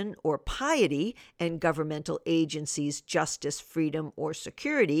salvation or piety and governmental agencies justice, freedom, or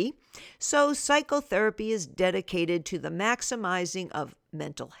security, so psychotherapy is dedicated to the maximizing of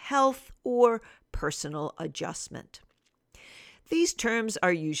mental health or personal adjustment. These terms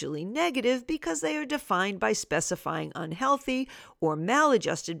are usually negative because they are defined by specifying unhealthy or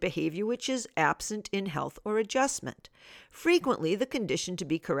maladjusted behavior which is absent in health or adjustment. Frequently, the condition to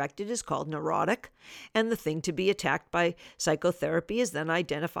be corrected is called neurotic, and the thing to be attacked by psychotherapy is then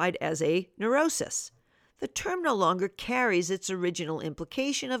identified as a neurosis. The term no longer carries its original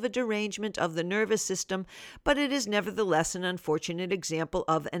implication of a derangement of the nervous system, but it is nevertheless an unfortunate example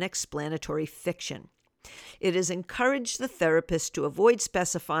of an explanatory fiction. It has encouraged the therapist to avoid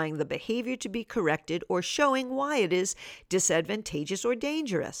specifying the behavior to be corrected or showing why it is disadvantageous or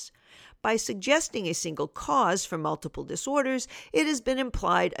dangerous. By suggesting a single cause for multiple disorders, it has been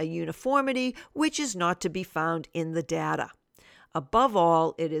implied a uniformity which is not to be found in the data. Above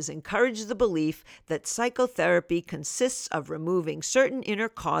all, it has encouraged the belief that psychotherapy consists of removing certain inner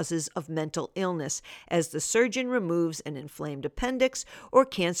causes of mental illness, as the surgeon removes an inflamed appendix or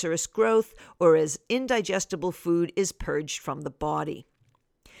cancerous growth, or as indigestible food is purged from the body.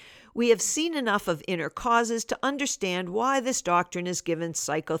 We have seen enough of inner causes to understand why this doctrine has given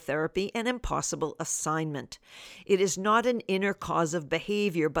psychotherapy an impossible assignment. It is not an inner cause of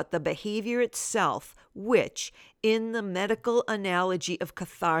behavior, but the behavior itself, which, in the medical analogy of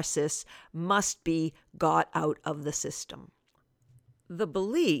catharsis, must be got out of the system. The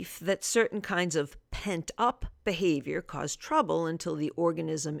belief that certain kinds of pent-up behavior cause trouble until the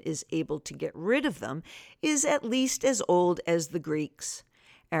organism is able to get rid of them is at least as old as the Greeks.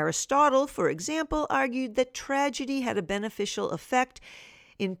 Aristotle, for example, argued that tragedy had a beneficial effect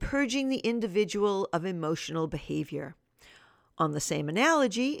in purging the individual of emotional behavior. On the same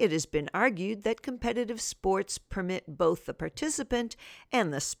analogy, it has been argued that competitive sports permit both the participant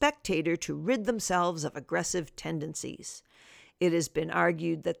and the spectator to rid themselves of aggressive tendencies. It has been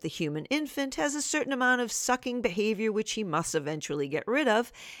argued that the human infant has a certain amount of sucking behavior which he must eventually get rid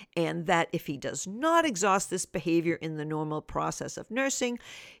of, and that if he does not exhaust this behavior in the normal process of nursing,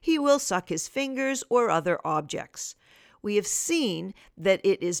 he will suck his fingers or other objects. We have seen that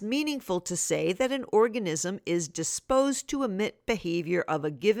it is meaningful to say that an organism is disposed to emit behavior of a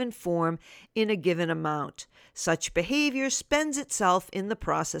given form in a given amount. Such behavior spends itself in the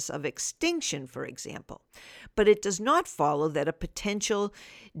process of extinction, for example. But it does not follow that a potential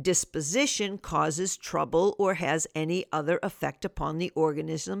disposition causes trouble or has any other effect upon the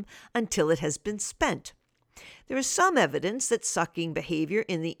organism until it has been spent. There is some evidence that sucking behavior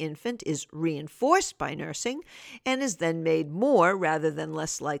in the infant is reinforced by nursing and is then made more rather than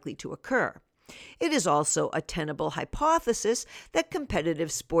less likely to occur. It is also a tenable hypothesis that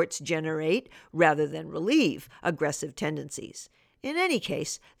competitive sports generate, rather than relieve, aggressive tendencies. In any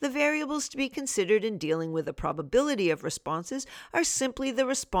case, the variables to be considered in dealing with the probability of responses are simply the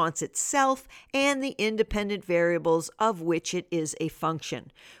response itself and the independent variables of which it is a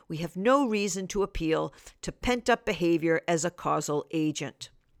function. We have no reason to appeal to pent-up behavior as a causal agent.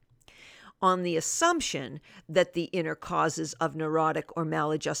 On the assumption that the inner causes of neurotic or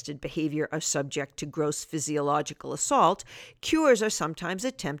maladjusted behavior are subject to gross physiological assault, cures are sometimes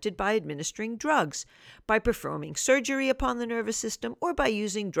attempted by administering drugs, by performing surgery upon the nervous system, or by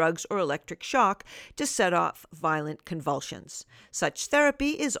using drugs or electric shock to set off violent convulsions. Such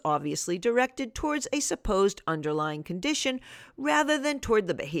therapy is obviously directed towards a supposed underlying condition rather than toward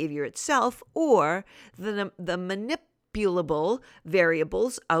the behavior itself or the manipulable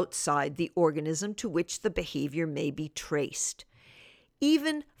variables outside the organism to which the behavior may be traced.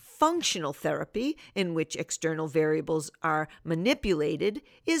 Even Functional therapy, in which external variables are manipulated,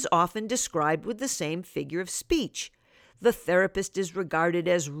 is often described with the same figure of speech. The therapist is regarded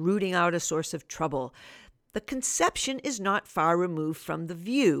as rooting out a source of trouble. The conception is not far removed from the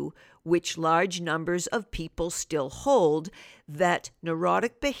view, which large numbers of people still hold, that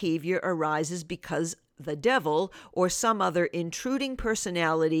neurotic behavior arises because the devil or some other intruding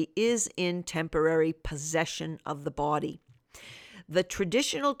personality is in temporary possession of the body. The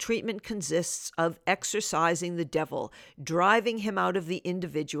traditional treatment consists of exorcising the devil, driving him out of the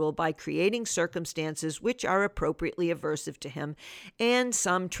individual by creating circumstances which are appropriately aversive to him, and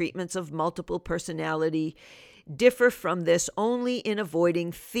some treatments of multiple personality differ from this only in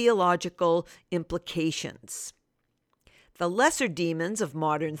avoiding theological implications. The lesser demons of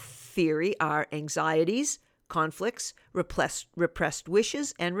modern theory are anxieties, conflicts, repressed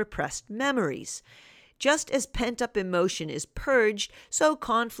wishes, and repressed memories. Just as pent-up emotion is purged, so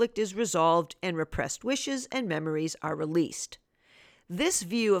conflict is resolved and repressed wishes and memories are released. This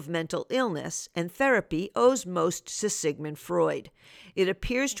view of mental illness and therapy owes most to Sigmund Freud. It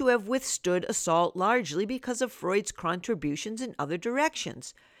appears to have withstood assault largely because of Freud's contributions in other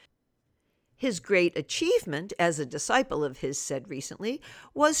directions. His great achievement, as a disciple of his said recently,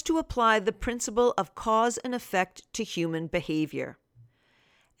 was to apply the principle of cause and effect to human behavior.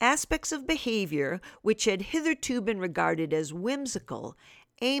 Aspects of behavior which had hitherto been regarded as whimsical,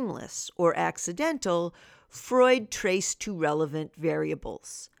 aimless, or accidental, Freud traced to relevant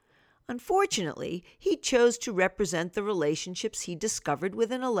variables. Unfortunately, he chose to represent the relationships he discovered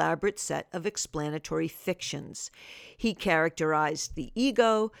with an elaborate set of explanatory fictions. He characterized the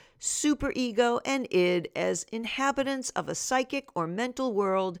ego, superego, and id as inhabitants of a psychic or mental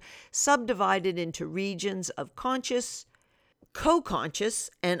world subdivided into regions of conscious, co-conscious,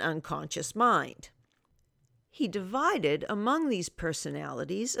 and unconscious mind. He divided among these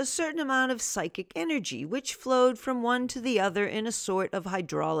personalities a certain amount of psychic energy which flowed from one to the other in a sort of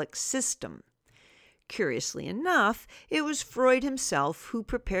hydraulic system. Curiously enough, it was Freud himself who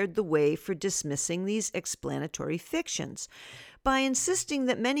prepared the way for dismissing these explanatory fictions. By insisting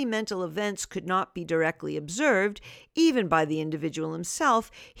that many mental events could not be directly observed, even by the individual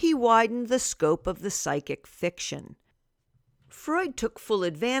himself, he widened the scope of the psychic fiction. Freud took full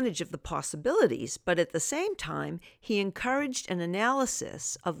advantage of the possibilities, but at the same time, he encouraged an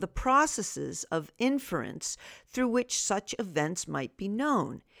analysis of the processes of inference through which such events might be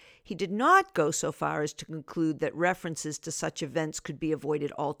known. He did not go so far as to conclude that references to such events could be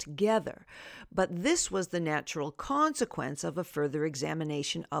avoided altogether, but this was the natural consequence of a further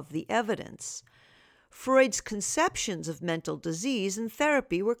examination of the evidence. Freud's conceptions of mental disease and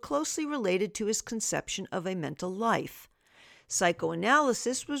therapy were closely related to his conception of a mental life.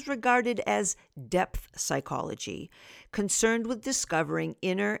 Psychoanalysis was regarded as depth psychology, concerned with discovering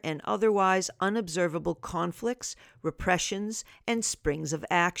inner and otherwise unobservable conflicts, repressions, and springs of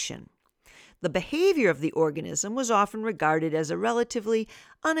action. The behavior of the organism was often regarded as a relatively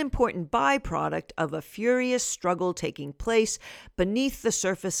unimportant byproduct of a furious struggle taking place beneath the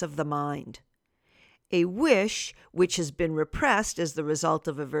surface of the mind. A wish which has been repressed as the result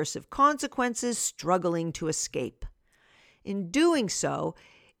of aversive consequences struggling to escape. In doing so,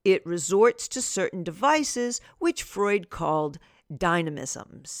 it resorts to certain devices which Freud called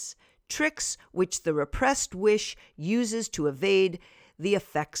dynamisms, tricks which the repressed wish uses to evade the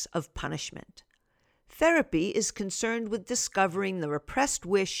effects of punishment. Therapy is concerned with discovering the repressed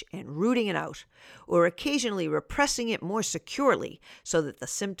wish and rooting it out, or occasionally repressing it more securely so that the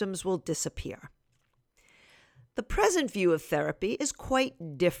symptoms will disappear. The present view of therapy is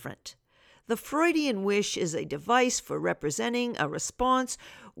quite different. The Freudian wish is a device for representing a response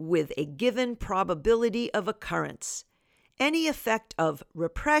with a given probability of occurrence. Any effect of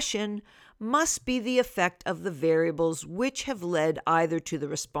repression must be the effect of the variables which have led either to the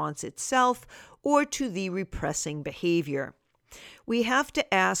response itself or to the repressing behavior. We have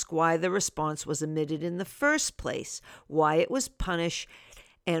to ask why the response was emitted in the first place, why it was punished,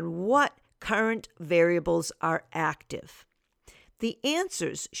 and what current variables are active. The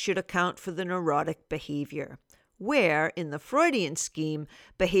answers should account for the neurotic behavior, where, in the Freudian scheme,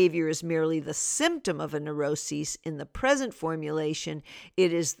 behavior is merely the symptom of a neuroses. In the present formulation,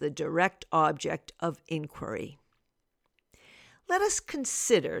 it is the direct object of inquiry. Let us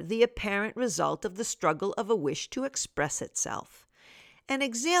consider the apparent result of the struggle of a wish to express itself. An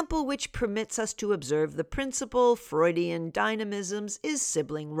example which permits us to observe the principal Freudian dynamisms is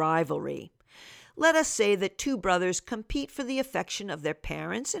sibling rivalry. Let us say that two brothers compete for the affection of their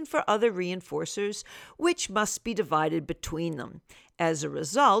parents and for other reinforcers, which must be divided between them. As a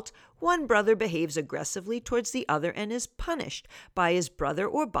result, one brother behaves aggressively towards the other and is punished by his brother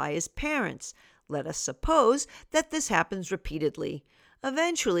or by his parents. Let us suppose that this happens repeatedly.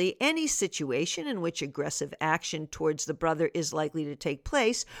 Eventually, any situation in which aggressive action towards the brother is likely to take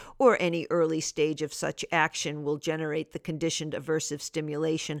place, or any early stage of such action, will generate the conditioned aversive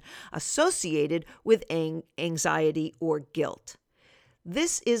stimulation associated with anxiety or guilt.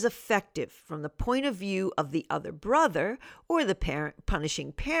 This is effective from the point of view of the other brother or the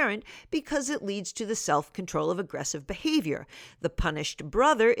punishing parent because it leads to the self-control of aggressive behavior. The punished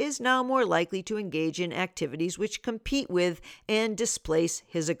brother is now more likely to engage in activities which compete with and displace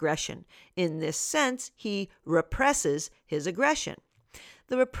his aggression. In this sense, he represses his aggression.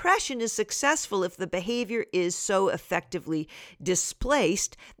 The repression is successful if the behavior is so effectively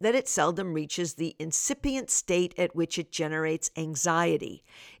displaced that it seldom reaches the incipient state at which it generates anxiety.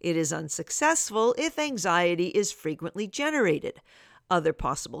 It is unsuccessful if anxiety is frequently generated. Other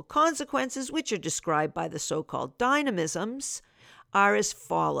possible consequences, which are described by the so-called dynamisms, are as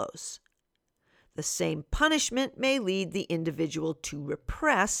follows. The same punishment may lead the individual to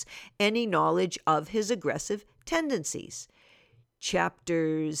repress any knowledge of his aggressive tendencies.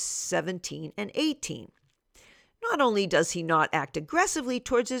 Chapters 17 and 18. Not only does he not act aggressively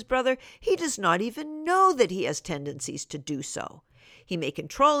towards his brother, he does not even know that he has tendencies to do so. He may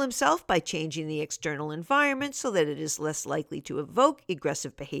control himself by changing the external environment so that it is less likely to evoke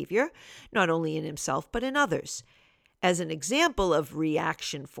aggressive behavior, not only in himself but in others. As an example of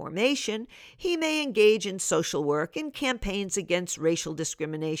reaction formation, he may engage in social work, in campaigns against racial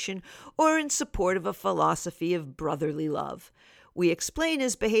discrimination, or in support of a philosophy of brotherly love. We explain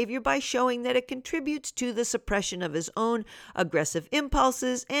his behavior by showing that it contributes to the suppression of his own aggressive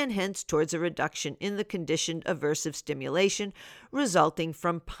impulses and hence towards a reduction in the conditioned aversive stimulation resulting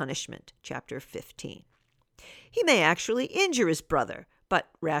from punishment. Chapter 15. He may actually injure his brother, but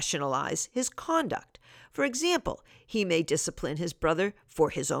rationalize his conduct. For example, he may discipline his brother for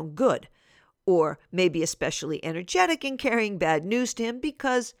his own good, or may be especially energetic in carrying bad news to him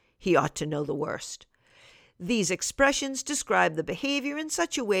because he ought to know the worst. These expressions describe the behavior in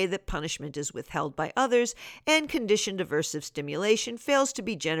such a way that punishment is withheld by others and conditioned aversive stimulation fails to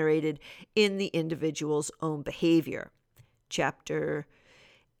be generated in the individual's own behavior. Chapter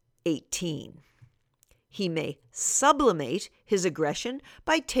 18. He may sublimate his aggression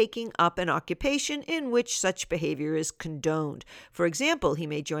by taking up an occupation in which such behavior is condoned. For example, he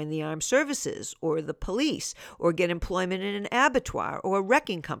may join the armed services or the police or get employment in an abattoir or a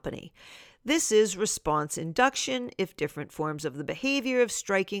wrecking company. This is response induction if different forms of the behavior of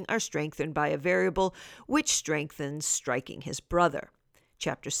striking are strengthened by a variable which strengthens striking his brother.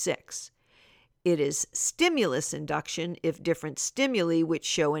 Chapter 6. It is stimulus induction if different stimuli which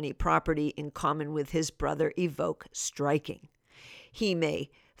show any property in common with his brother evoke striking. He may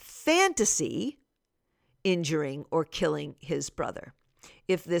fantasy injuring or killing his brother.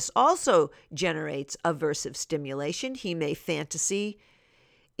 If this also generates aversive stimulation, he may fantasy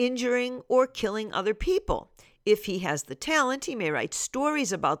injuring or killing other people. If he has the talent, he may write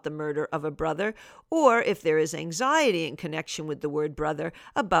stories about the murder of a brother, or if there is anxiety in connection with the word brother,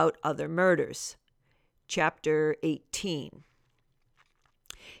 about other murders. Chapter 18.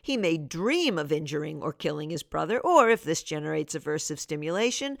 He may dream of injuring or killing his brother, or if this generates aversive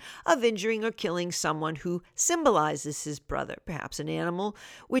stimulation, of injuring or killing someone who symbolizes his brother, perhaps an animal,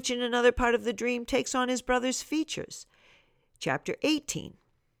 which in another part of the dream takes on his brother's features. Chapter 18.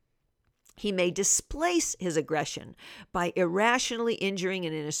 He may displace his aggression by irrationally injuring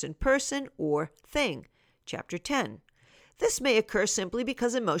an innocent person or thing. Chapter 10. This may occur simply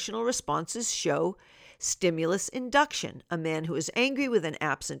because emotional responses show stimulus induction. A man who is angry with an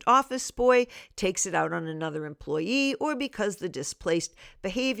absent office boy takes it out on another employee, or because the displaced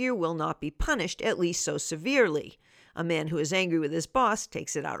behavior will not be punished, at least so severely. A man who is angry with his boss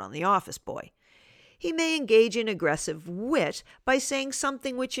takes it out on the office boy. He may engage in aggressive wit by saying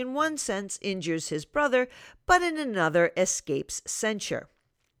something which in one sense injures his brother, but in another escapes censure.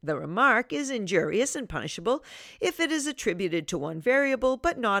 The remark is injurious and punishable if it is attributed to one variable,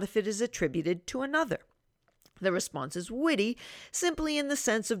 but not if it is attributed to another. The response is witty simply in the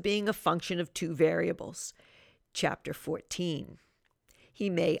sense of being a function of two variables. Chapter 14. He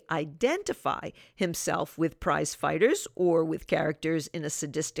may identify himself with prize fighters or with characters in a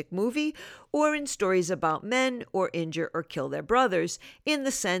sadistic movie or in stories about men or injure or kill their brothers, in the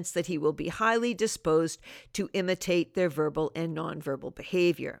sense that he will be highly disposed to imitate their verbal and nonverbal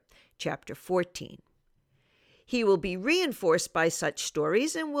behavior. Chapter 14. He will be reinforced by such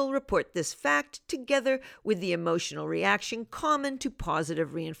stories and will report this fact together with the emotional reaction common to positive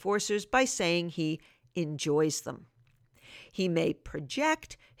reinforcers by saying he enjoys them. He may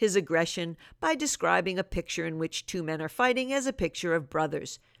project his aggression by describing a picture in which two men are fighting as a picture of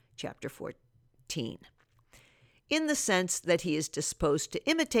brothers, chapter 14. In the sense that he is disposed to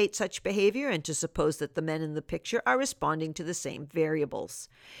imitate such behavior and to suppose that the men in the picture are responding to the same variables.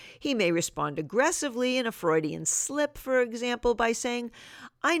 He may respond aggressively in a Freudian slip, for example, by saying,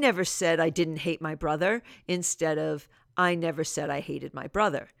 "I never said I didn't hate my brother," instead of, "I never said I hated my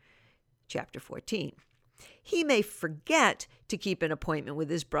brother," chapter 14. He may forget to keep an appointment with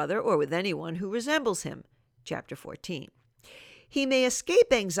his brother or with anyone who resembles him, chapter 14. He may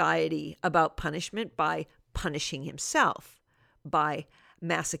escape anxiety about punishment by punishing himself, by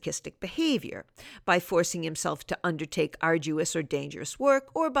masochistic behavior, by forcing himself to undertake arduous or dangerous work,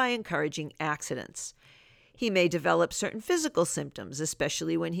 or by encouraging accidents. He may develop certain physical symptoms,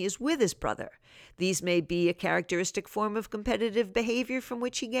 especially when he is with his brother. These may be a characteristic form of competitive behavior from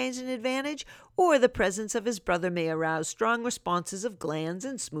which he gains an advantage, or the presence of his brother may arouse strong responses of glands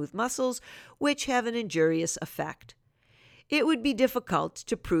and smooth muscles, which have an injurious effect. It would be difficult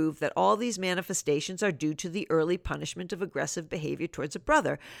to prove that all these manifestations are due to the early punishment of aggressive behavior towards a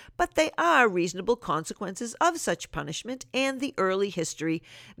brother, but they are reasonable consequences of such punishment, and the early history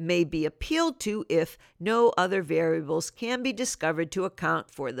may be appealed to if no other variables can be discovered to account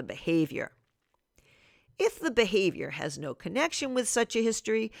for the behavior. If the behavior has no connection with such a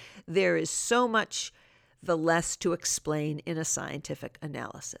history, there is so much the less to explain in a scientific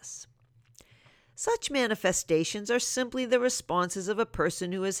analysis. Such manifestations are simply the responses of a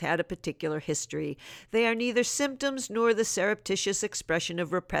person who has had a particular history. They are neither symptoms nor the surreptitious expression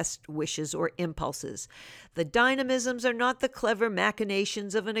of repressed wishes or impulses. The dynamisms are not the clever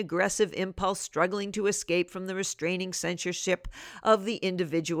machinations of an aggressive impulse struggling to escape from the restraining censorship of the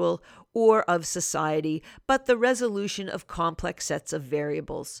individual or of society, but the resolution of complex sets of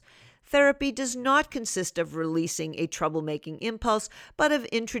variables. Therapy does not consist of releasing a troublemaking impulse, but of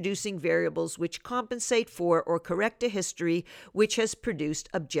introducing variables which compensate for or correct a history which has produced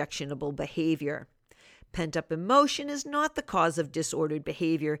objectionable behavior. Pent-up emotion is not the cause of disordered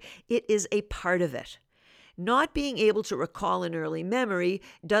behavior, it is a part of it. Not being able to recall an early memory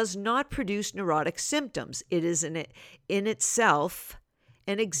does not produce neurotic symptoms. It is in itself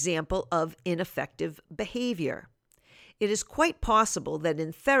an example of ineffective behavior. It is quite possible that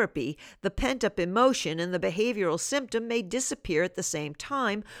in therapy, the pent-up emotion and the behavioral symptom may disappear at the same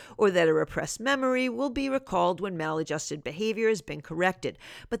time, or that a repressed memory will be recalled when maladjusted behavior has been corrected.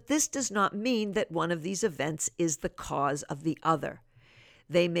 But this does not mean that one of these events is the cause of the other.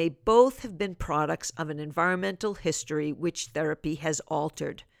 They may both have been products of an environmental history which therapy has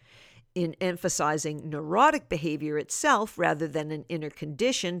altered. In emphasizing neurotic behavior itself rather than an inner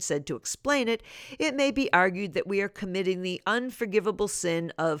condition said to explain it, it may be argued that we are committing the unforgivable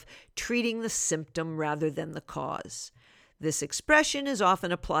sin of treating the symptom rather than the cause. This expression is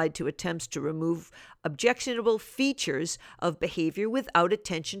often applied to attempts to remove objectionable features of behavior without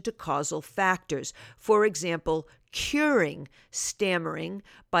attention to causal factors. For example, curing stammering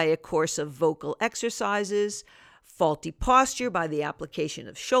by a course of vocal exercises, faulty posture by the application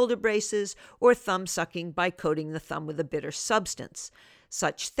of shoulder braces, or thumb sucking by coating the thumb with a bitter substance.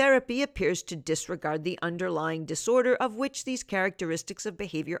 Such therapy appears to disregard the underlying disorder of which these characteristics of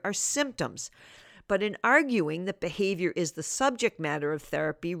behavior are symptoms. But in arguing that behavior is the subject matter of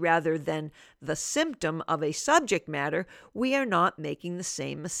therapy rather than the symptom of a subject matter, we are not making the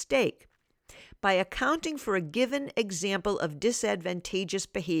same mistake. By accounting for a given example of disadvantageous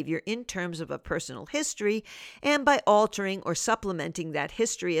behavior in terms of a personal history, and by altering or supplementing that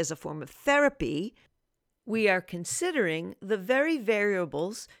history as a form of therapy, we are considering the very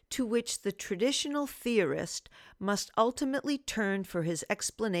variables to which the traditional theorist must ultimately turn for his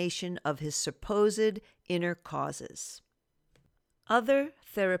explanation of his supposed inner causes. Other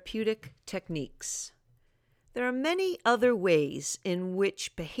therapeutic techniques. There are many other ways in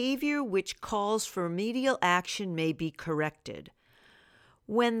which behavior which calls for remedial action may be corrected.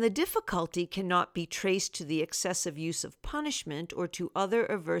 When the difficulty cannot be traced to the excessive use of punishment or to other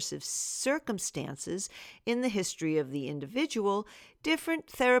aversive circumstances in the history of the individual, different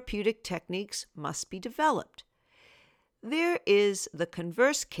therapeutic techniques must be developed. There is the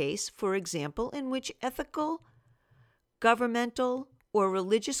converse case, for example, in which ethical, governmental, or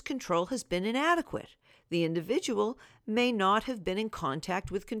religious control has been inadequate. The individual may not have been in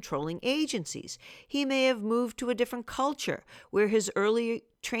contact with controlling agencies. He may have moved to a different culture where his early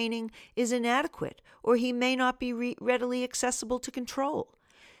training is inadequate, or he may not be readily accessible to control.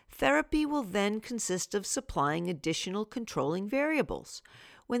 Therapy will then consist of supplying additional controlling variables.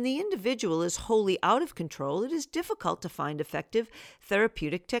 When the individual is wholly out of control, it is difficult to find effective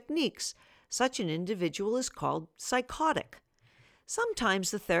therapeutic techniques. Such an individual is called psychotic.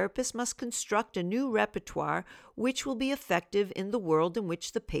 Sometimes the therapist must construct a new repertoire which will be effective in the world in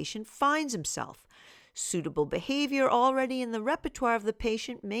which the patient finds himself. Suitable behavior already in the repertoire of the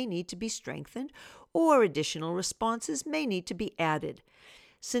patient may need to be strengthened, or additional responses may need to be added.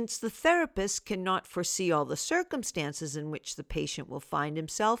 Since the therapist cannot foresee all the circumstances in which the patient will find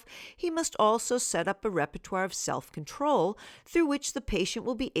himself, he must also set up a repertoire of self-control through which the patient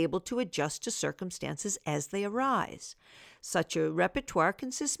will be able to adjust to circumstances as they arise. Such a repertoire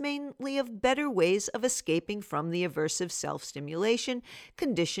consists mainly of better ways of escaping from the aversive self-stimulation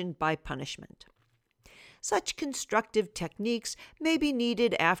conditioned by punishment. Such constructive techniques may be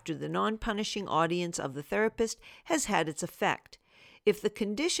needed after the non-punishing audience of the therapist has had its effect. If the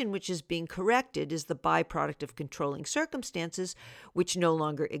condition which is being corrected is the byproduct of controlling circumstances which no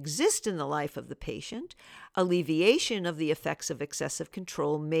longer exist in the life of the patient, alleviation of the effects of excessive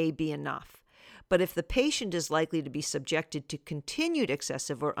control may be enough. But if the patient is likely to be subjected to continued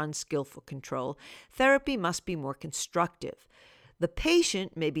excessive or unskillful control, therapy must be more constructive. The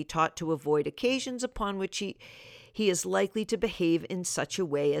patient may be taught to avoid occasions upon which he is likely to behave in such a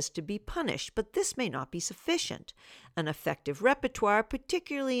way as to be punished, but this may not be sufficient. An effective repertoire,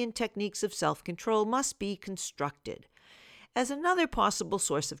 particularly in techniques of self-control, must be constructed. As another possible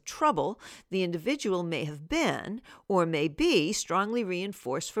source of trouble, the individual may have been, or may be, strongly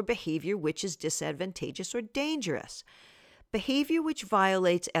reinforced for behavior which is disadvantageous or dangerous. Behavior which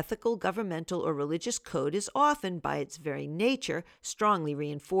violates ethical, governmental, or religious code is often, by its very nature, strongly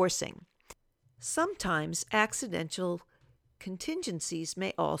reinforcing. Sometimes accidental contingencies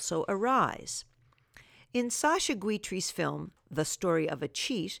may also arise. In Sacha Guitry's film, The Story of a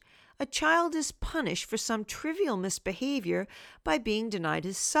Cheat, a child is punished for some trivial misbehavior by being denied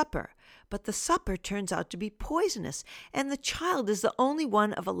his supper, but the supper turns out to be poisonous, and the child is the only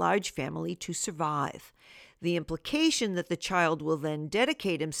one of a large family to survive. The implication that the child will then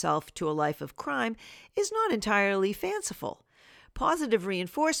dedicate himself to a life of crime is not entirely fanciful. Positive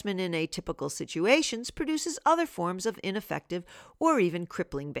reinforcement in atypical situations produces other forms of ineffective or even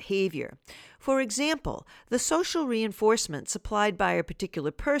crippling behavior. For example, the social reinforcement supplied by a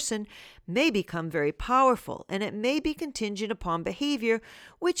particular person may become very powerful, and it may be contingent upon behavior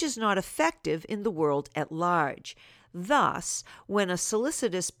which is not effective in the world at large. Thus, when a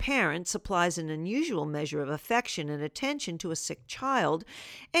solicitous parent supplies an unusual measure of affection and attention to a sick child,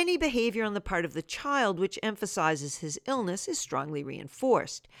 any behavior on the part of the child which emphasizes his illness is strongly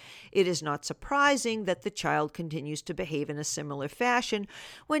reinforced. It is not surprising that the child continues to behave in a similar fashion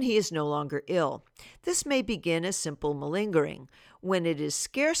when he is no longer ill. This may begin as simple malingering, when it is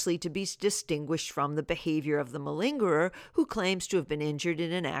scarcely to be distinguished from the behavior of the malingerer who claims to have been injured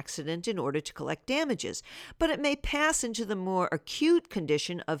in an accident in order to collect damages, but it may pass into the more acute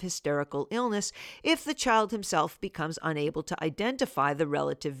condition of hysterical illness if the child himself becomes unable to identify the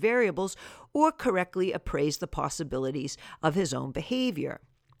relative variables or correctly appraise the possibilities of his own behavior.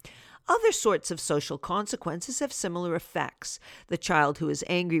 Other sorts of social consequences have similar effects. The child who is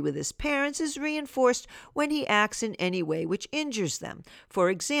angry with his parents is reinforced when he acts in any way which injures them, for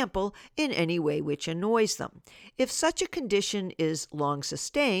example, in any way which annoys them. If such a condition is long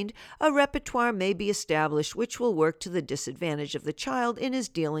sustained, a repertoire may be established which will work to the disadvantage of the child in his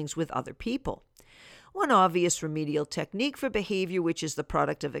dealings with other people. One obvious remedial technique for behavior which is the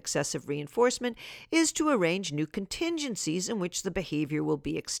product of excessive reinforcement is to arrange new contingencies in which the behavior will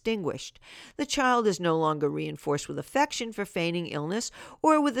be extinguished. The child is no longer reinforced with affection for feigning illness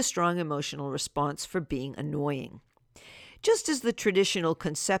or with a strong emotional response for being annoying. Just as the traditional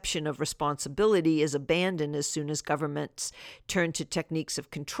conception of responsibility is abandoned as soon as governments turn to techniques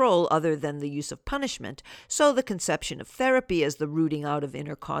of control other than the use of punishment, so the conception of therapy as the rooting out of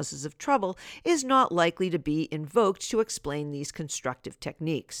inner causes of trouble is not likely to be invoked to explain these constructive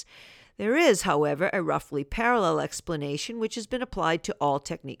techniques. There is, however, a roughly parallel explanation which has been applied to all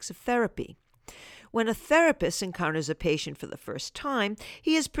techniques of therapy. When a therapist encounters a patient for the first time,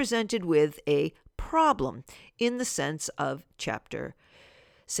 he is presented with a problem in the sense of Chapter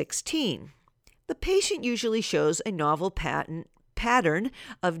 16. The patient usually shows a novel pattern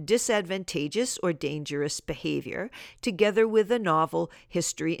of disadvantageous or dangerous behavior, together with a novel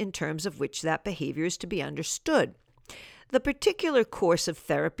history in terms of which that behavior is to be understood. The particular course of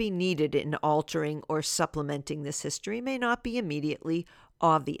therapy needed in altering or supplementing this history may not be immediately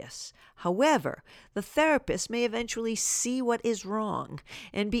obvious. However, the therapist may eventually see what is wrong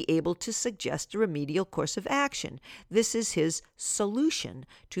and be able to suggest a remedial course of action. This is his solution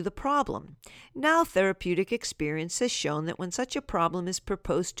to the problem. Now, therapeutic experience has shown that when such a problem is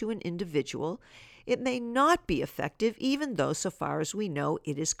proposed to an individual, it may not be effective, even though, so far as we know,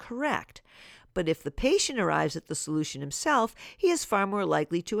 it is correct. But if the patient arrives at the solution himself, he is far more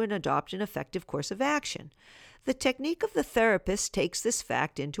likely to adopt an effective course of action. The technique of the therapist takes this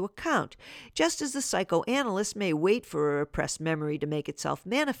fact into account. Just as the psychoanalyst may wait for a repressed memory to make itself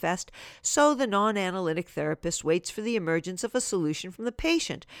manifest, so the non-analytic therapist waits for the emergence of a solution from the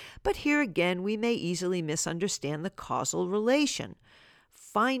patient. But here again, we may easily misunderstand the causal relation.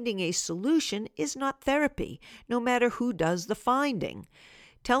 Finding a solution is not therapy, no matter who does the finding.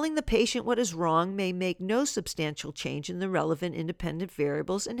 Telling the patient what is wrong may make no substantial change in the relevant independent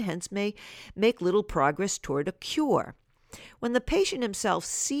variables and hence may make little progress toward a cure. When the patient himself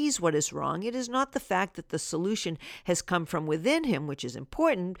sees what is wrong, it is not the fact that the solution has come from within him which is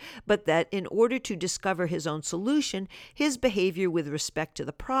important, but that in order to discover his own solution, his behavior with respect to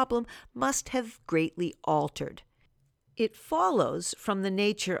the problem must have greatly altered. It follows from the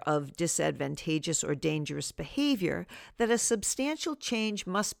nature of disadvantageous or dangerous behavior that a substantial change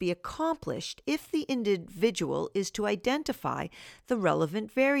must be accomplished if the individual is to identify the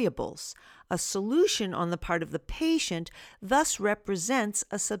relevant variables. A solution on the part of the patient thus represents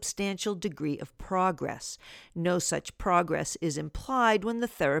a substantial degree of progress. No such progress is implied when the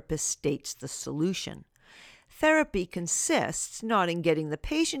therapist states the solution. Therapy consists not in getting the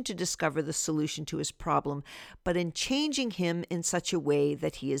patient to discover the solution to his problem, but in changing him in such a way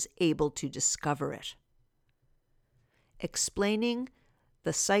that he is able to discover it. Explaining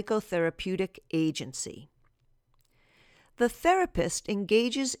the psychotherapeutic agency. The therapist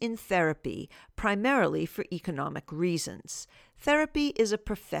engages in therapy primarily for economic reasons. Therapy is a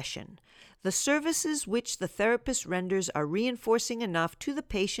profession. The services which the therapist renders are reinforcing enough to the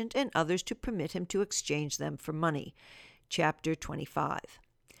patient and others to permit him to exchange them for money. Chapter 25.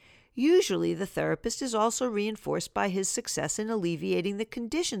 Usually, the therapist is also reinforced by his success in alleviating the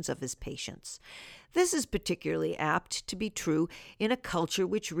conditions of his patients. This is particularly apt to be true in a culture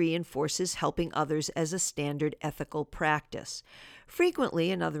which reinforces helping others as a standard ethical practice.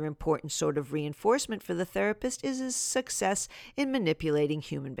 Frequently, another important sort of reinforcement for the therapist is his success in manipulating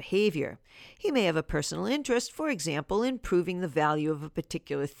human behavior. He may have a personal interest, for example, in proving the value of a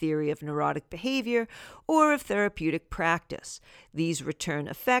particular theory of neurotic behavior or of therapeutic practice. These return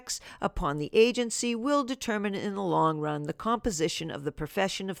effects upon the agency will determine in the long run the composition of the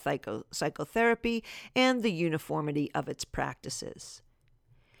profession of psychotherapy and the uniformity of its practices.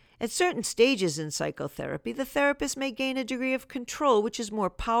 At certain stages in psychotherapy, the therapist may gain a degree of control which is more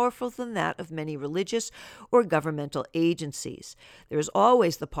powerful than that of many religious or governmental agencies. There is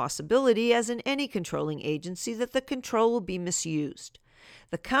always the possibility, as in any controlling agency, that the control will be misused.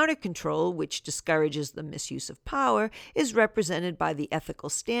 The counter-control, which discourages the misuse of power, is represented by the ethical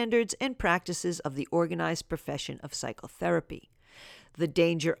standards and practices of the organized profession of psychotherapy. The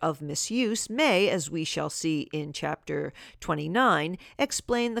danger of misuse may, as we shall see in Chapter 29,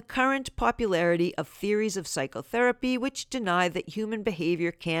 explain the current popularity of theories of psychotherapy which deny that human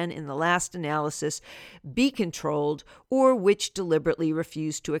behavior can, in the last analysis, be controlled, or which deliberately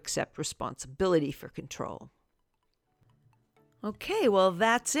refuse to accept responsibility for control. Okay, well,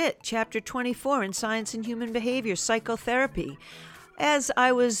 that's it. Chapter 24 in Science and Human Behavior, Psychotherapy. As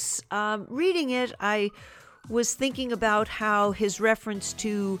I was reading it, I was thinking about how his reference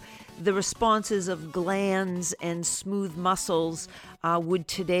to the responses of glands and smooth muscles would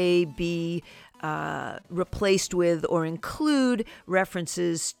today be replaced with or include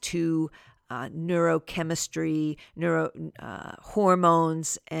references to neurochemistry,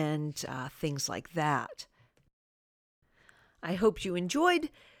 hormones, and things like that. I hope you enjoyed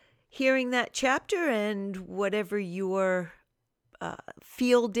hearing that chapter, and whatever your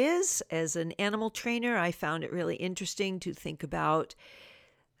field is. As an animal trainer, I found it really interesting to think about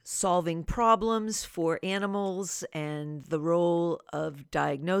solving problems for animals and the role of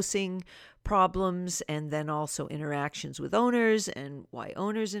diagnosing problems, and then also interactions with owners and why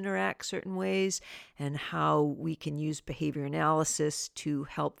owners interact certain ways, and how we can use behavior analysis to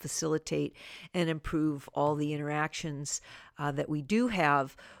help facilitate and improve all the interactions that we do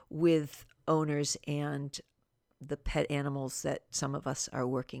have with owners and the pet animals that some of us are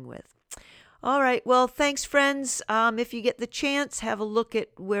working with. All right. Well, thanks, friends. If you get the chance, have a look at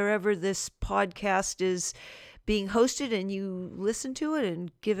wherever this podcast is being hosted and you listen to it,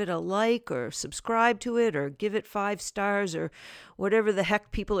 and give it a like or subscribe to it or give it 5 stars or whatever the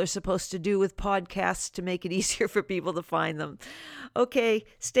heck people are supposed to do with podcasts to make it easier for people to find them. Okay.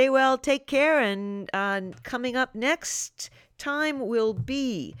 Stay well. Take care. And coming up next time will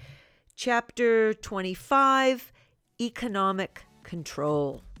be Chapter 25, Economic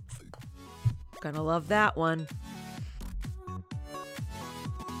Control. Gonna love that one.